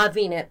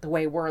loving it the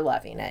way we're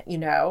loving it, you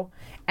know?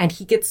 And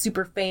he gets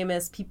super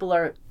famous. People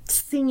are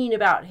singing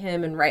about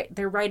him and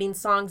they're writing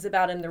songs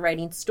about him. They're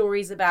writing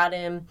stories about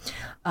him.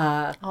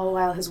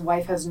 Wow. His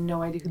wife has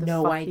no idea who the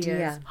fuck he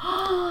is.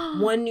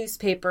 One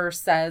newspaper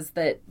says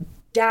that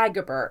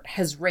Dagobert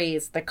has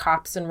raised the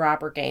cops and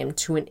robber game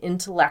to an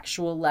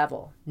intellectual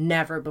level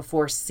never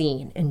before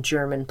seen in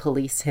German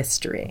police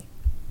history.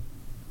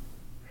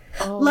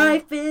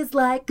 Life is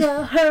like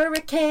a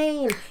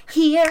hurricane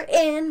here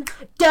in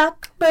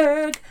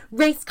Duckburg.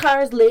 Race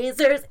cars,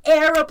 lasers,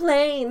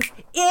 aeroplanes.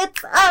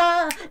 It's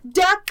a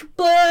duck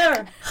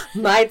blur.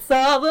 Might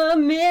solve a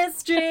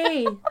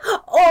mystery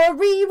or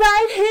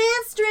rewrite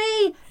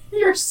history.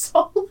 You're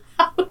so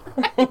loud.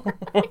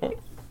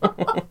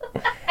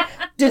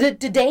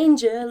 The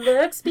danger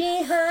lurks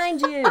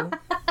behind you.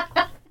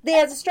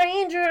 There's a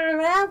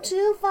stranger out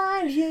to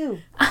find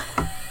you.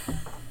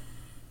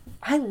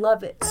 I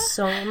love it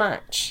so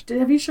much.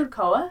 Have you showed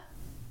Koa?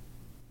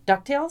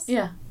 DuckTales?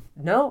 Yeah.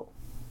 No.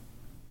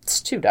 It's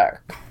too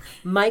dark.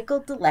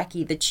 Michael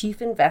Delecky, the chief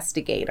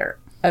investigator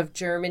of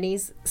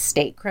Germany's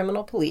state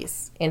criminal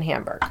police in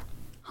Hamburg.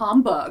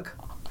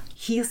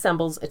 He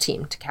assembles a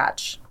team to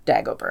catch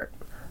Dagobert.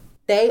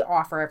 They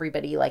offer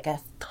everybody like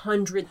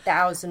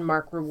 100,000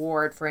 mark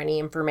reward for any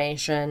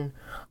information.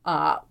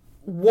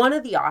 One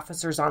of the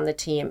officers on the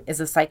team is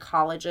a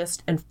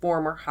psychologist and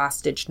former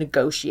hostage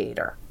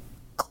negotiator,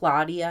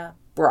 Claudia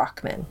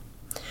Brockman.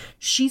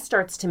 She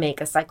starts to make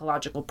a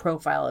psychological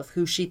profile of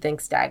who she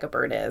thinks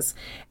Dagobert is.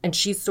 And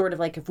she's sort of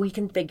like, if we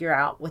can figure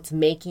out what's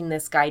making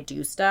this guy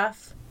do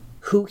stuff,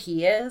 who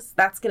he is,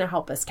 that's going to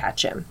help us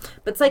catch him.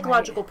 But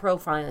psychological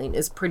profiling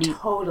is pretty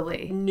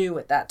new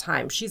at that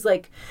time. She's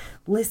like,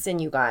 listen,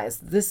 you guys,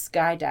 this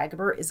guy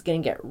Dagobert is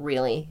going to get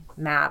really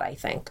mad, I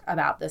think,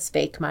 about this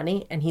fake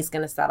money, and he's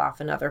going to set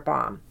off another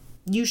bomb.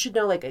 You should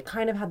know, like, it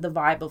kind of had the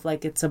vibe of,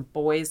 like, it's a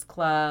boys'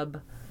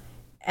 club,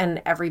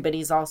 and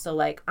everybody's also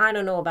like, I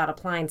don't know about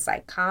applying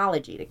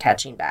psychology to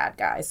catching bad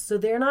guys. So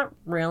they're not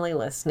really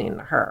listening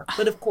to her.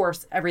 But of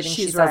course, everything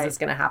she says is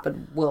going to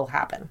happen will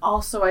happen.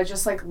 Also, I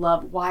just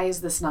love, why is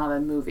this not a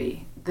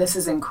movie? This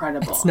is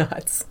incredible. It's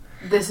nuts.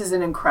 This is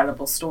an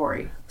incredible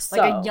story. So,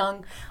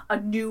 like a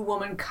new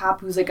woman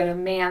cop who's like in a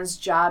man's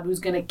job who's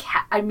going to,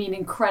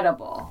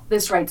 incredible.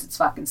 This writes its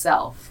fucking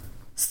self.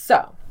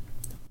 So,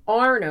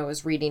 Arno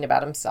is reading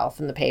about himself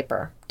in the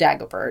paper,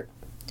 Dagobert.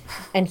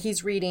 And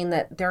he's reading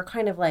that they're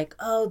kind of like,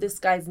 oh, this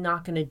guy's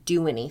not going to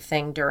do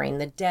anything during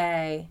the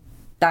day.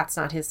 That's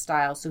not his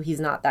style, so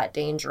he's not that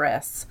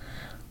dangerous.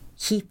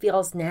 He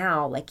feels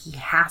now like he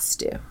has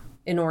to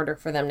in order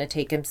for them to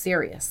take him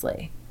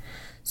seriously.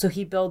 So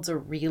he builds a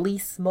really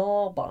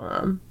small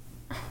bomb.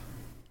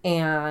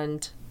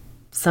 And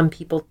some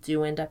people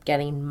do end up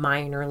getting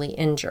minorly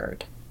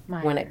injured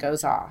when it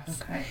goes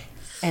off. Okay.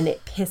 And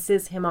it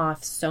pisses him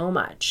off so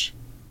much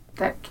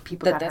that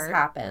this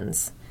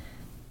happens.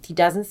 He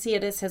doesn't see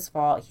it as his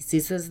fault. He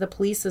sees it as the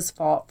police's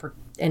fault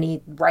and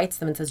he writes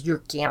them and says,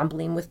 you're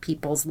gambling with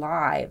people's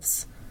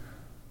lives.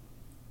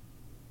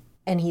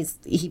 And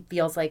he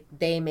feels like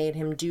they made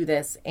him do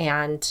this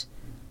and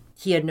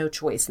he had no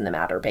choice in the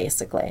matter,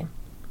 basically.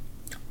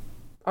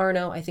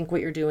 Arno, I think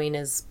what you're doing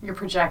is you're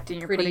projecting,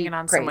 you're putting it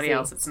on somebody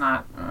else. It's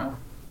not.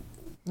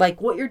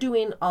 Like, what you're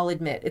doing, I'll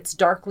admit, it's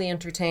darkly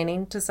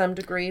entertaining to some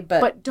degree,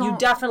 but you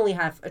definitely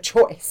have a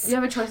choice. You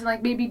have a choice,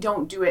 and, maybe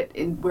don't do it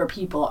where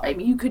people...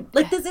 you could...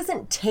 this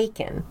isn't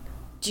Taken.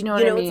 Do you know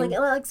what I mean? It's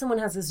like someone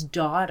has his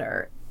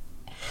daughter.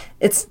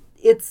 It's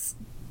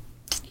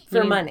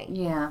for money.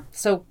 Yeah.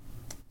 So,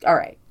 all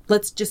right,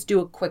 let's just do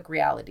a quick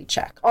reality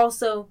check.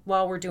 Also,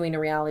 while we're doing a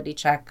reality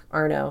check,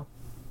 Arno,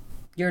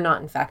 you're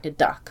not, in fact, a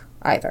duck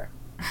either.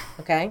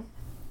 Okay?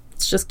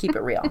 Let's just keep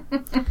it real.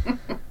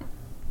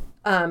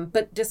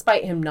 But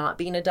despite him not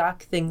being a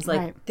duck, things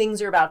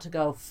are about to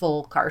go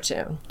full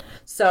cartoon.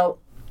 So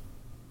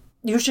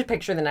you should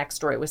picture the next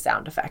story with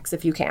sound effects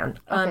if you can.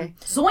 Okay.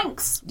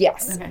 Zoinks!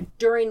 Yes. Okay.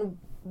 During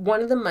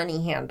one of the money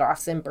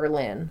handoffs in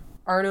Berlin,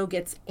 Arno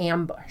gets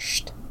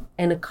ambushed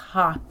and a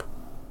cop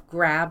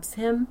grabs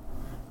him,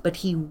 but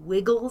he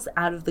wiggles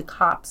out of the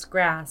cop's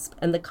grasp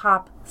and the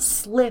cop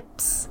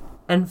slips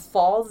and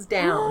falls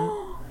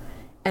down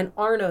And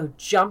Arno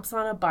jumps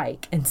on a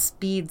bike and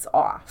speeds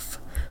off.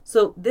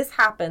 So this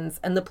happens,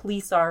 and the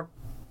police are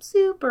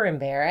super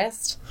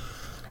embarrassed.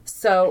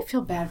 So I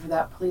feel bad for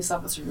that police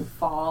officer who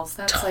falls.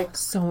 That's like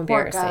so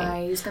embarrassing. Poor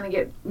guy. He's gonna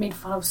get made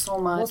fun of so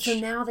much. Well, so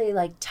now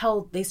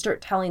they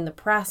start telling the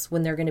press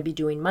when they're going to be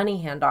doing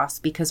money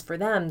handoffs, because for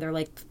them they're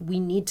like, we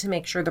need to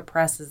make sure the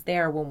press is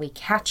there when we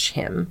catch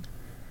him,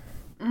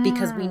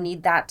 because we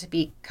need that to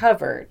be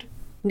covered,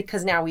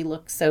 because now we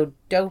look so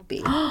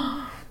dopey.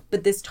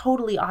 But this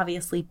totally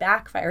obviously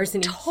backfires,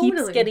 and he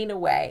keeps getting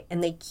away,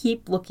 and they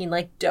keep looking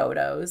like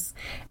dodos,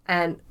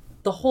 and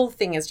the whole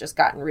thing has just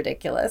gotten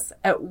ridiculous.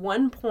 At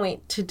one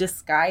point, to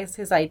disguise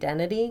his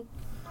identity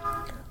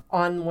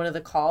on one of the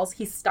calls,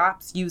 he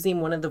stops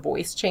using one of the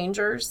voice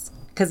changers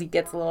because he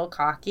gets a little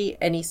cocky,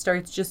 and he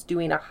starts just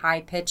doing a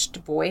high-pitched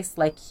voice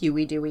like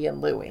Huey, Dewey,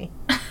 and Louie.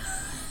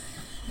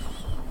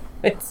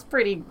 It's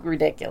pretty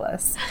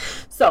ridiculous.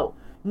 So,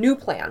 new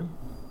plan.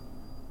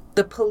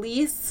 The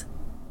police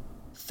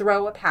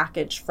throw a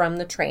package from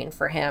the train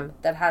for him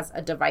that has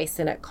a device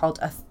in it called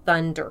a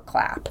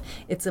thunderclap.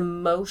 It's a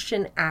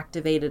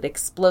motion-activated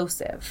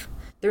explosive.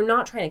 They're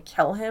not trying to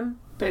kill him,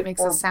 but it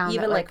makes a sound,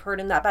 even like hurt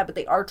him that bad, but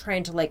they are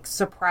trying to like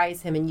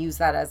surprise him and use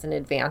that as an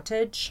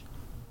advantage.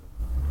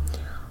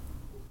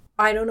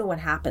 I don't know what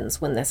happens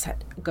when this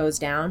goes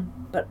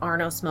down, but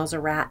Arno smells a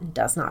rat and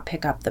does not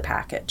pick up the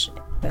package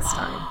this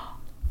time.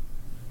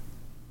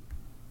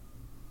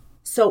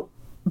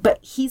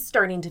 But he's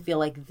starting to feel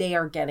like they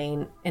are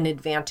getting an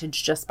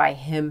advantage just by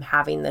him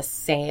having this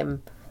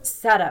same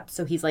setup.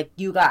 So he's like,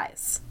 you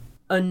guys,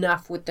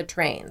 enough with the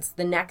trains.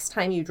 The next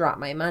time you drop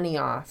my money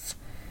off,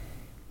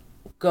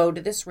 go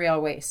to this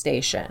railway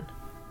station.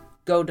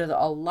 Go to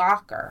a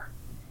locker.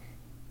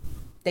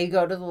 They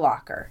go to the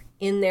locker.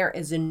 In there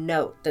is a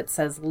note that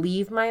says,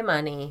 leave my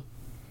money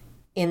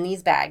in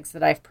these bags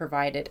that I've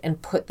provided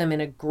and put them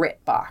in a grit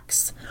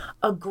box.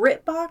 A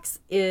grit box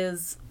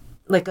is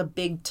like a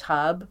big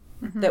tub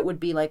that would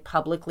be like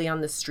publicly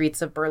on the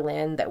streets of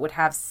Berlin that would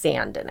have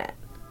sand in it.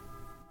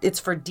 It's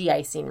for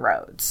de-icing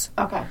roads.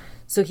 Okay.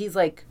 So he's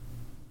like,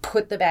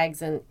 put the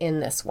bags in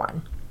this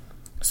one.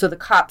 So the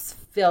cops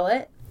fill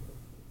it.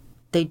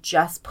 They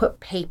just put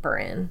paper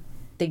in.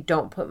 They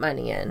don't put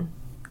money in.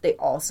 They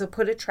also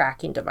put a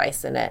tracking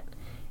device in it.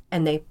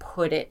 And they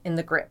put it in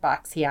the grit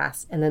box he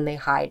asked. And then they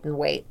hide and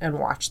wait and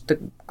watch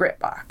the grit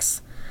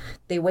box.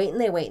 They wait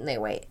and they wait and they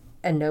wait.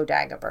 And no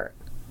Dagobert.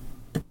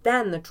 But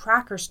then the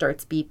tracker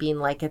starts beeping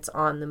like it's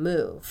on the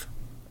move.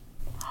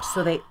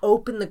 So they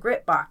open the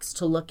grit box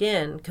to look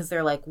in because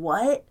they're like,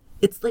 what?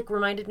 It's like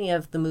reminded me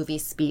of the movie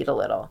Speed a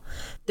little.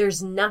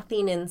 There's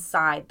nothing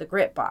inside the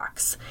grit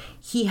box.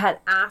 He had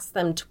asked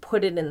them to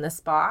put it in this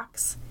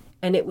box,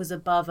 and it was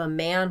above a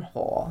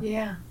manhole.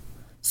 Yeah.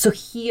 So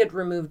he had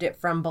removed it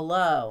from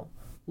below,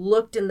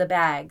 looked in the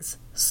bags,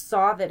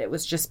 saw that it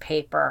was just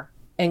paper,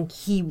 and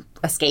he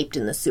escaped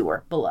in the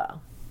sewer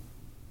below.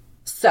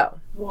 So,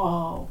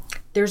 whoa.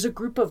 There's a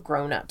group of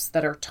grown-ups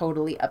that are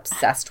totally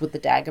obsessed with the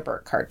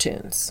Dagobert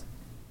cartoons.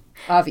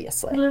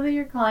 Obviously. I love that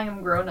you're calling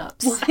them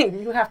grown-ups. Well,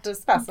 you have to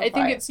specify. I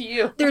think it's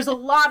you. There's a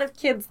lot of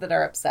kids that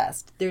are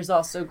obsessed. There's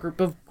also a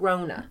group of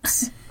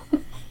grown-ups.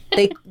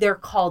 They're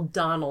called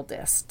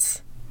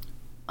Donaldists.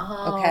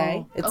 Oh.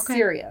 Okay? It's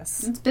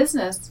serious. It's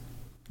business.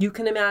 You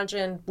can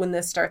imagine when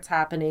this starts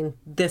happening,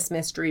 this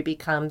mystery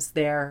becomes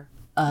their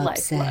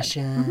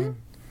obsession. Mm-hmm.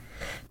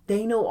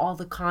 They know all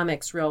the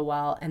comics real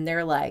well, and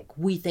they're like,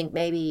 we think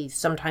maybe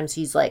sometimes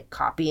he's like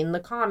copying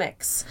the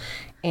comics.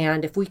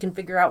 And if we can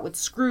figure out what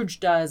Scrooge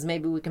does,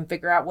 maybe we can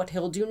figure out what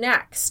he'll do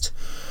next.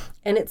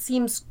 And it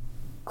seems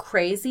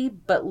crazy,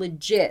 but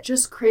legit.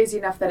 Just crazy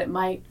enough that it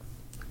might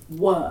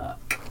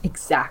work.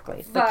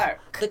 Exactly.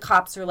 The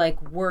cops are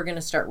like, we're going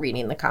to start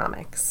reading the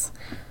comics.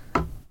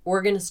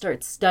 We're going to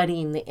start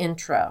studying the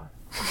intro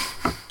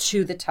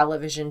to the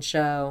television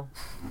show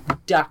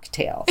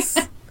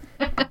DuckTales.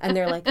 And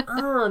they're like,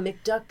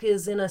 McDuck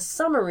is in a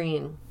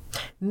submarine.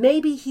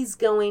 Maybe he's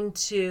going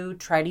to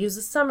try to use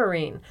a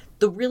submarine.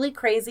 The really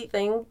crazy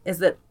thing is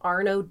that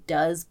Arno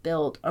does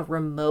build a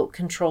remote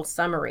control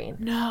submarine.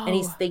 No. And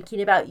he's thinking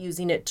about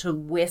using it to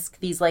whisk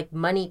these like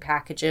money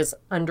packages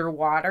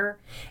underwater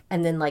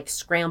and then like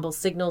scramble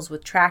signals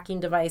with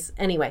tracking device.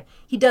 Anyway,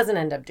 he doesn't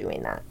end up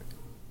doing that.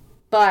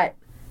 But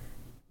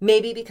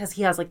maybe because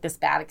he has like this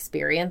bad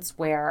experience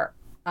where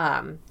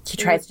he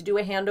tries to do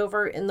a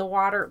handover in the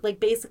water. Like,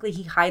 basically,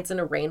 he hides in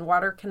a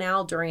rainwater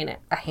canal during a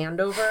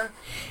handover.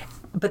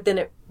 But then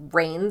it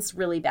rains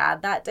really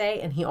bad that day,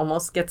 and he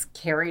almost gets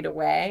carried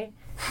away.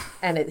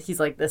 And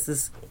he's like, this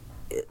is...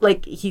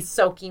 Like, he's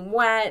soaking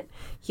wet.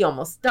 He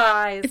almost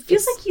dies. It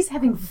feels like he's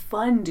having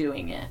fun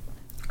doing it.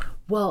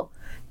 Well,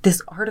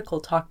 this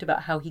article talked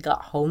about how he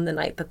got home the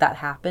night that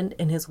happened,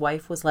 and his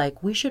wife was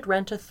like, we should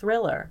rent a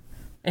thriller.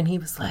 And he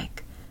was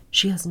like,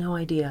 she has no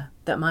idea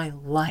that my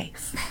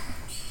life...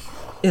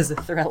 is a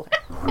thriller.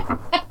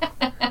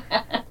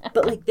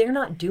 But, like, they're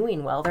not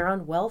doing well. They're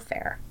on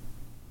welfare.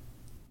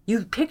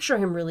 You picture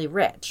him really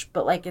rich,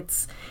 but, like,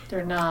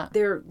 They're not.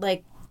 They're,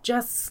 like,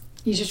 just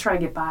He's just trying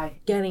to get by.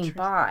 Getting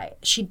by.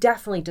 She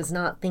definitely does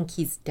not think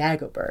he's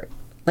Dagobert.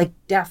 Like,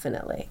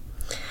 definitely.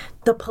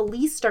 The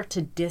police start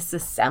to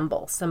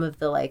disassemble some of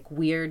the, like,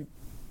 weird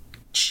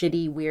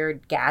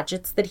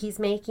gadgets that he's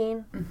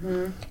making.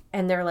 Mm-hmm.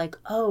 And they're like,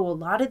 oh, a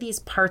lot of these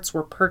parts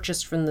were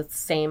purchased from the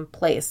same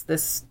place,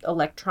 this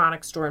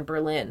electronics store in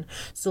Berlin.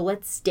 So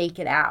let's stake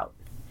it out.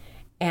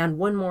 And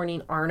one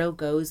morning, Arno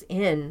goes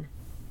in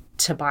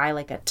to buy,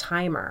 like, a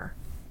timer.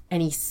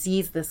 And he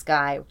sees this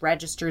guy,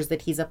 registers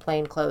that he's a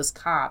plainclothes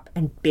cop,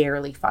 and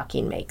barely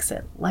fucking makes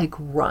it. Like,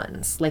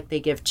 runs. Like, they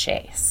give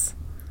chase.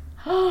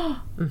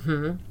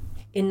 Mm-hmm.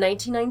 In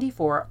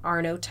 1994,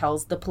 Arno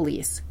tells the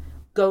police,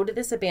 go to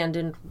this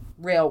abandoned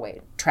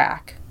railway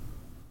track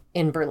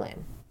in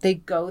Berlin. They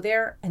go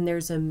there, and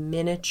there's a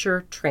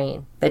miniature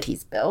train that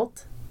he's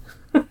built.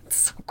 It's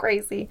so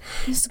crazy.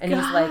 He's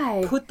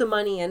like, put the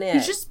money in it.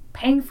 He's just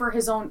paying for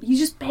his own. He's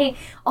just paying.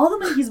 All the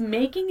money he's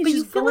making is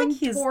just going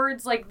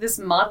towards, like, this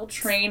model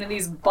train and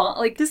these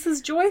like. This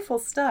is joyful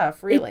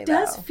stuff, really. It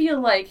does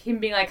feel like him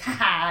being like,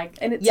 ha,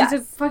 and it's just a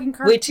fucking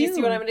cartoon. Which you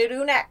see what I'm going to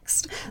do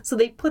next. So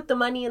they put the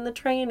money in the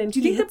train, and do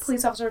you think the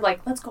police officer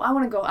like, let's go? I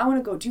want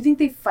to go. Do you think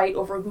they fight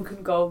over who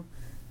can go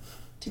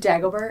to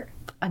Dagobert?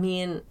 I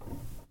mean,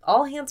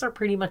 all hands are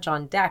pretty much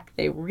on deck.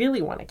 They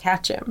really want to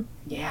catch him.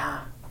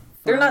 Yeah.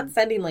 They're not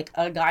sending, like,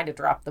 a guy to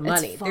drop the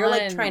money. They're,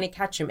 like, trying to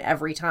catch him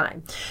every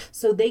time.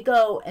 So they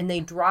go and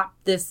they drop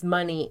this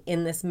money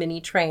in this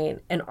mini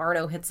train, and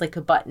Arno hits, like,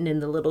 a button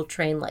and the little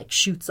train, like,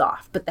 shoots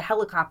off. But the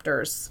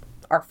helicopters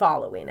are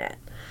following it.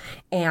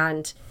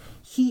 And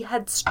he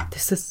had,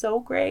 this is so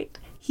great,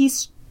 he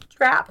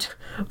strapped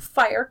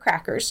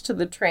firecrackers to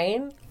the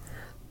train.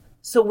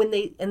 So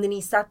and then he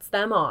sets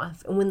them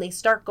off. And when they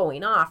start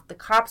going off, the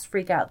cops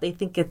freak out. They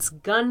think it's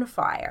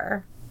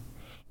gunfire.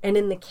 And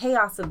in the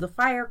chaos of the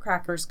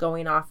firecrackers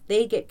going off,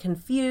 they get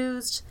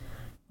confused.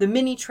 The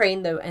mini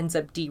train, though, ends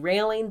up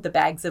derailing. The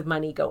bags of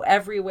money go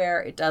everywhere.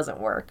 It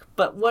doesn't work.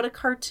 But what a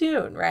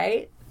cartoon,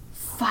 right?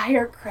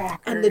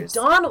 Firecrackers. And the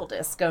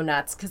Donaldists go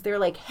nuts because they're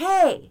like,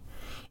 hey,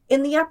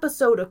 in the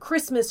episode A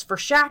Christmas for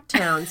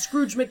Shacktown,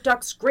 Scrooge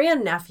McDuck's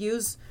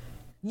grandnephews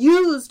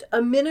used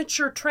a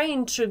miniature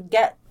train to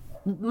get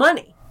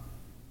money.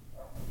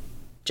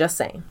 Just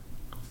saying.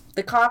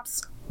 The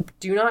cops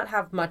do not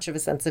have much of a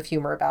sense of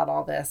humor about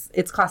all this.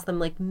 It's cost them,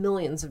 like,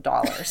 millions of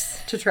dollars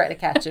to try to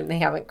catch him. They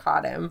haven't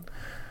caught him.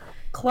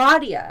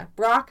 Claudia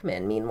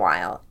Brockman,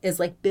 meanwhile, is,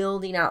 like,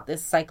 building out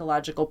this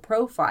psychological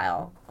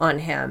profile on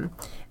him.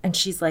 And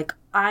she's like,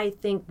 I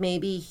think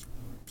maybe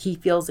he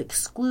feels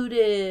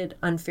excluded,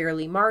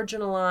 unfairly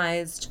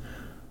marginalized.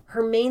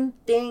 Her main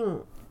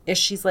thing is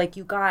she's like,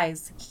 you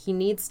guys, he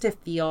needs to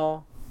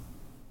feel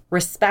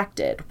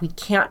respected. We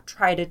can't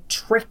try to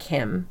trick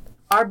him.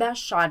 Our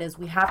best shot is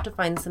we have to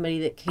find somebody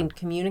that can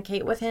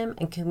communicate with him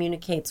and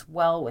communicates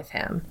well with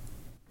him,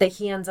 that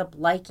he ends up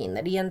liking,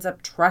 that he ends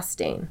up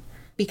trusting,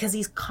 because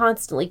he's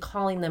constantly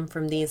calling them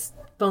from these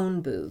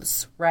phone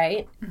booths,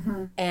 right?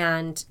 Mm-hmm.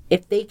 And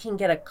if they can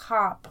get a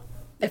cop,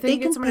 if they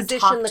can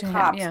position the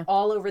cops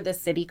all over the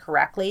city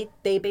correctly,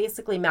 they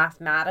basically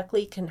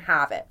mathematically can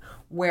have it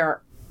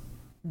where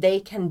they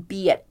can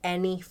be at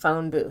any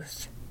phone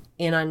booth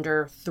in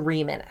under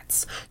 3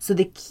 minutes. So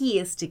the key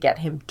is to get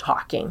him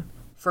talking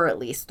for at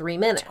least 3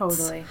 minutes.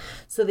 Totally.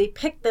 So they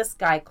picked this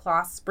guy,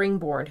 Klaus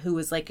Springborn, who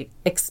was, like,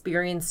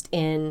 experienced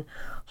in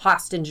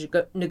hostage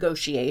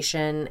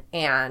negotiation,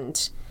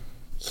 and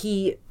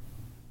he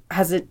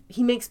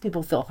makes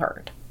people feel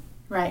heard.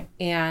 Right.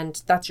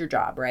 And that's your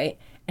job, right?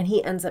 And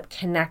he ends up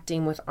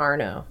connecting with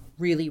Arno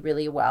really,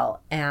 really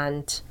well.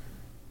 And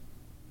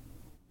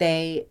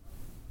they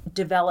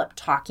develop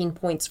talking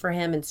points for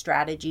him and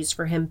strategies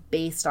for him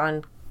based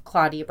on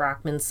Claudia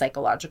Brockman's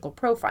psychological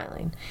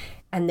profiling.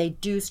 And they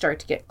do start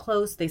to get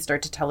close. They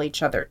start to tell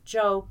each other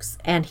jokes,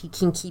 and he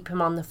can keep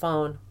him on the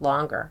phone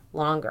longer.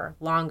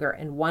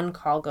 And one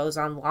call goes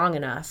on long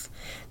enough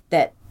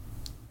that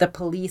the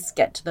police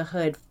get to the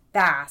hood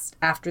fast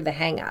after the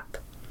hang-up.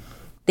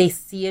 They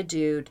see a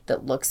dude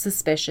that looks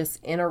suspicious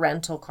in a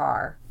rental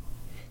car.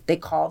 They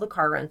call the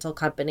car rental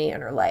company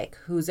and are like,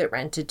 who's it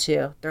rented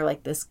to? They're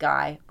like, this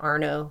guy,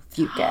 Arno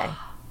Fuke.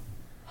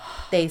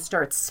 They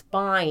start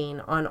spying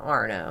on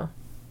Arno.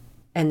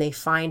 And they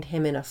find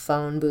him in a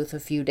phone booth a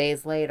few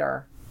days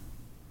later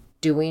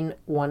doing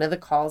one of the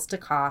calls to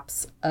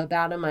cops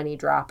about a money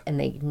drop, and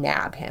they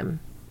nab him.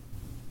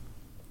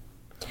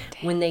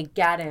 Damn. When they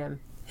get him,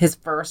 his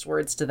first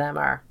words to them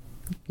are,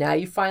 now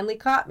you finally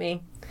caught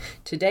me.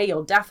 Today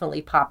you'll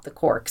definitely pop the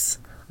corks.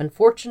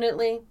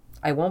 Unfortunately,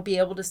 I won't be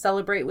able to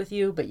celebrate with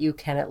you, but you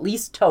can at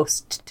least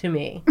toast to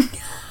me.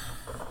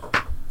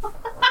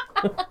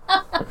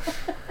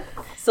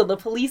 So the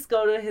police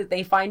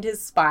they find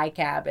his spy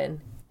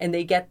cabin. And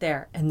they get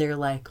there, and they're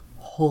like,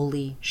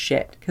 holy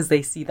shit, because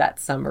they see that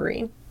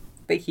submarine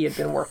that he had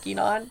been working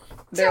on.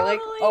 They're totally.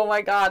 Like, oh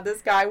my God,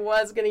 this guy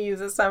was going to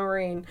use a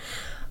submarine.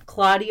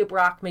 Claudia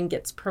Brockman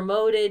gets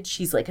promoted.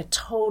 She's like a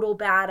total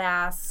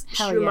badass.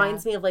 She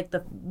reminds me of, like,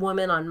 the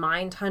woman on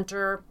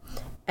Mindhunter.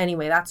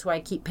 Anyway, that's who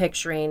I keep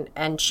picturing.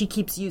 And she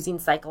keeps using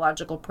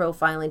psychological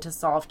profiling to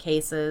solve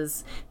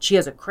cases. She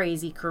has a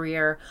crazy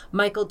career.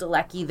 Michael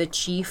Delecky, the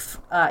chief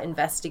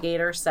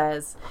investigator,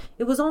 says,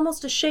 "It was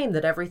almost a shame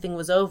that everything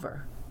was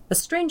over.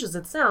 As strange as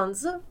it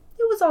sounds, it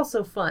was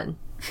also fun."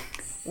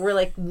 We're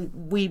like,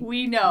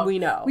 we know. We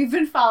know. We've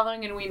been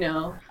following and we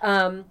know.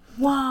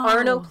 Wow.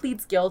 Arno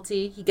pleads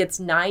guilty. He gets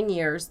 9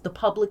 years. The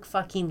public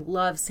fucking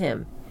loves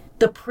him.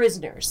 The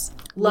prisoners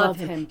love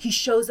him. He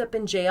shows up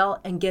in jail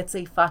and gets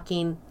a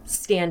fucking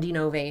standing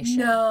ovation.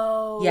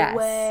 No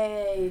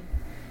way.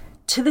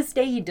 To this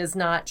day, he does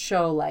not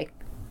show, like,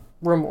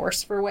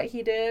 remorse for what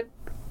he did.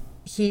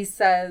 He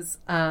says,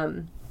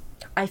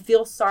 "I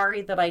feel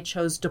sorry that I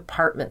chose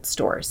department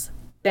stores.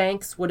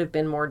 Banks would have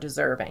been more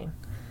deserving.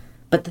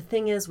 But the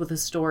thing is, with a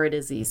store, it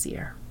is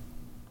easier."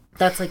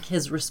 That's like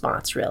his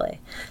response,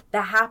 really.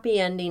 The happy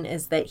ending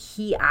is that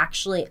he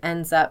actually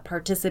ends up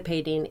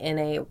participating in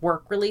a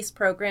work release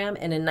program.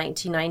 And in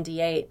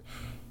 1998,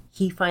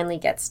 he finally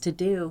gets to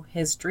do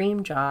his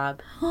dream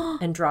job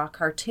and draw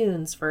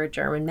cartoons for a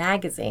German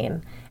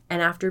magazine.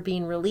 And after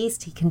being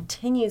released, he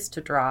continues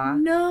to draw.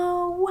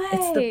 No way.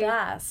 It's the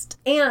best.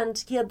 And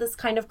he had this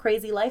kind of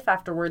crazy life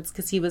afterwards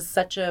because he was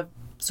such a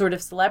sort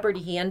of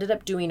celebrity. He ended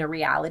up doing a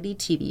reality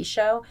TV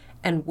show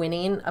and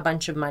winning a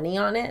bunch of money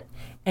on it.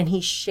 And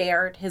he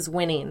shared his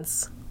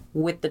winnings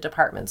with the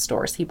department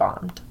stores he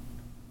bombed.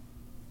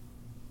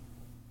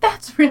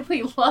 That's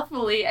really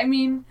lovely. I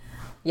mean,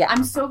 yeah.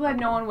 I'm so glad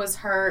no one was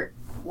hurt.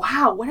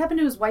 Wow, what happened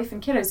to his wife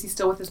and kid? Is he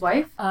still with his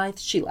wife?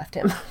 She left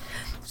him.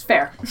 It's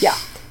fair. Yeah,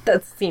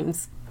 that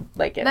seems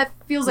like it. That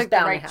feels like the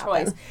right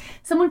choice.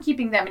 Someone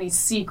keeping that many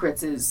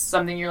secrets is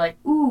something you're like,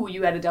 ooh,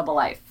 you had a double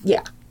life.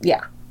 Yeah,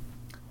 yeah.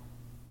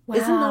 Wow.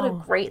 Isn't that a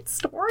great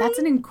story? That's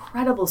an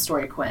incredible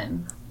story,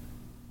 Quinn.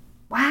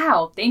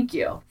 Wow, thank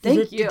you.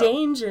 Thank you. The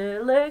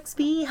danger lurks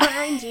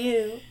behind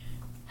you.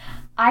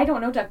 I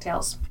don't know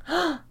DuckTales.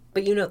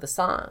 But you know the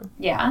song.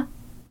 Yeah.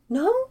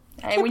 No?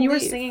 When you were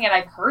singing it,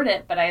 I've heard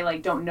it, but I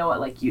don't know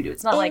it like you do.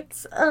 It's not like...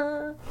 It's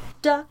a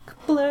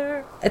duck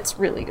blur. It's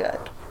really good.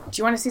 Do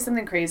you want to see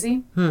something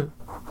crazy?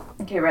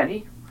 Okay,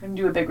 ready? We're going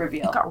to do a big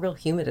reveal. It got real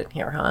humid in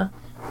here, huh?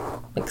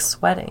 Like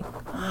sweating.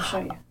 I'm going to show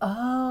you.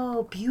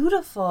 Oh,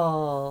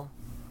 beautiful.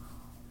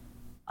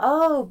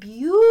 Oh,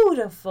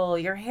 beautiful.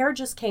 Your hair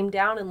just came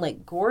down in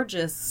like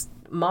gorgeous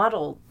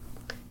model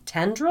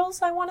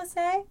tendrils, I want to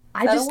say.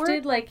 I just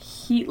did like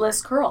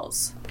heatless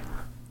curls.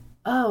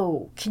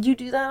 Oh, can you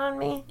do that on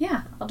me?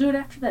 Yeah, I'll do it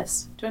after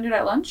this. Do you want to do it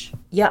at lunch?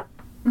 Yep.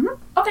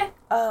 Mm-hmm. Okay.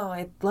 Oh,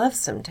 I'd love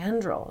some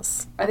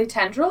tendrils. Are they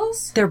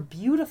tendrils? They're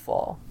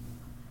beautiful.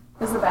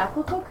 Does the back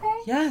look okay?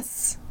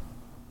 Yes.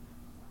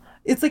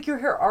 It's like your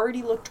hair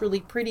already looked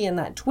really pretty in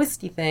that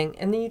twisty thing,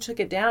 and then you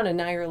took it down, and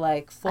now you're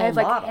like full model.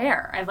 I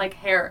have like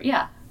hair.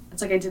 Yeah.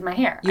 It's like I did my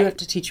hair. You have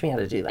to teach me how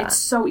to do that. It's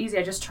so easy.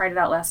 I just tried it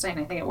out last night,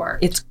 and I think it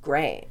worked. It's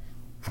great.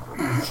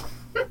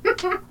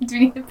 Do we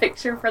need a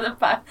picture for the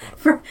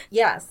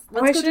Yes.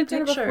 Let's go do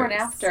pictures. Before and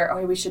after.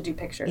 Oh, we should do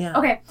pictures. Yeah.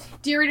 Okay.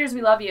 Dear readers,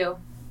 we love you.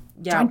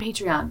 Yeah. Join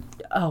Patreon.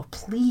 Oh,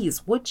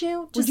 please. Would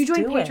you? Would you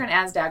join Patreon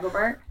as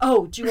Dagobert?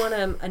 Oh, do you want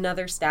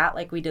another stat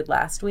like we did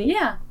last week?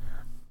 Yeah.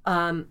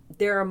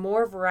 There are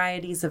more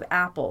varieties of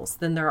apples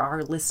than there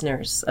are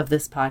listeners of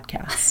this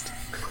podcast.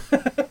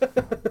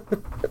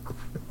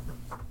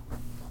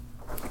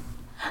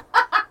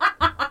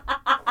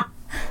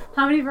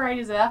 How many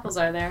varieties of apples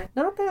are there?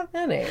 Not that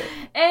many.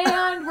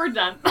 And we're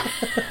done.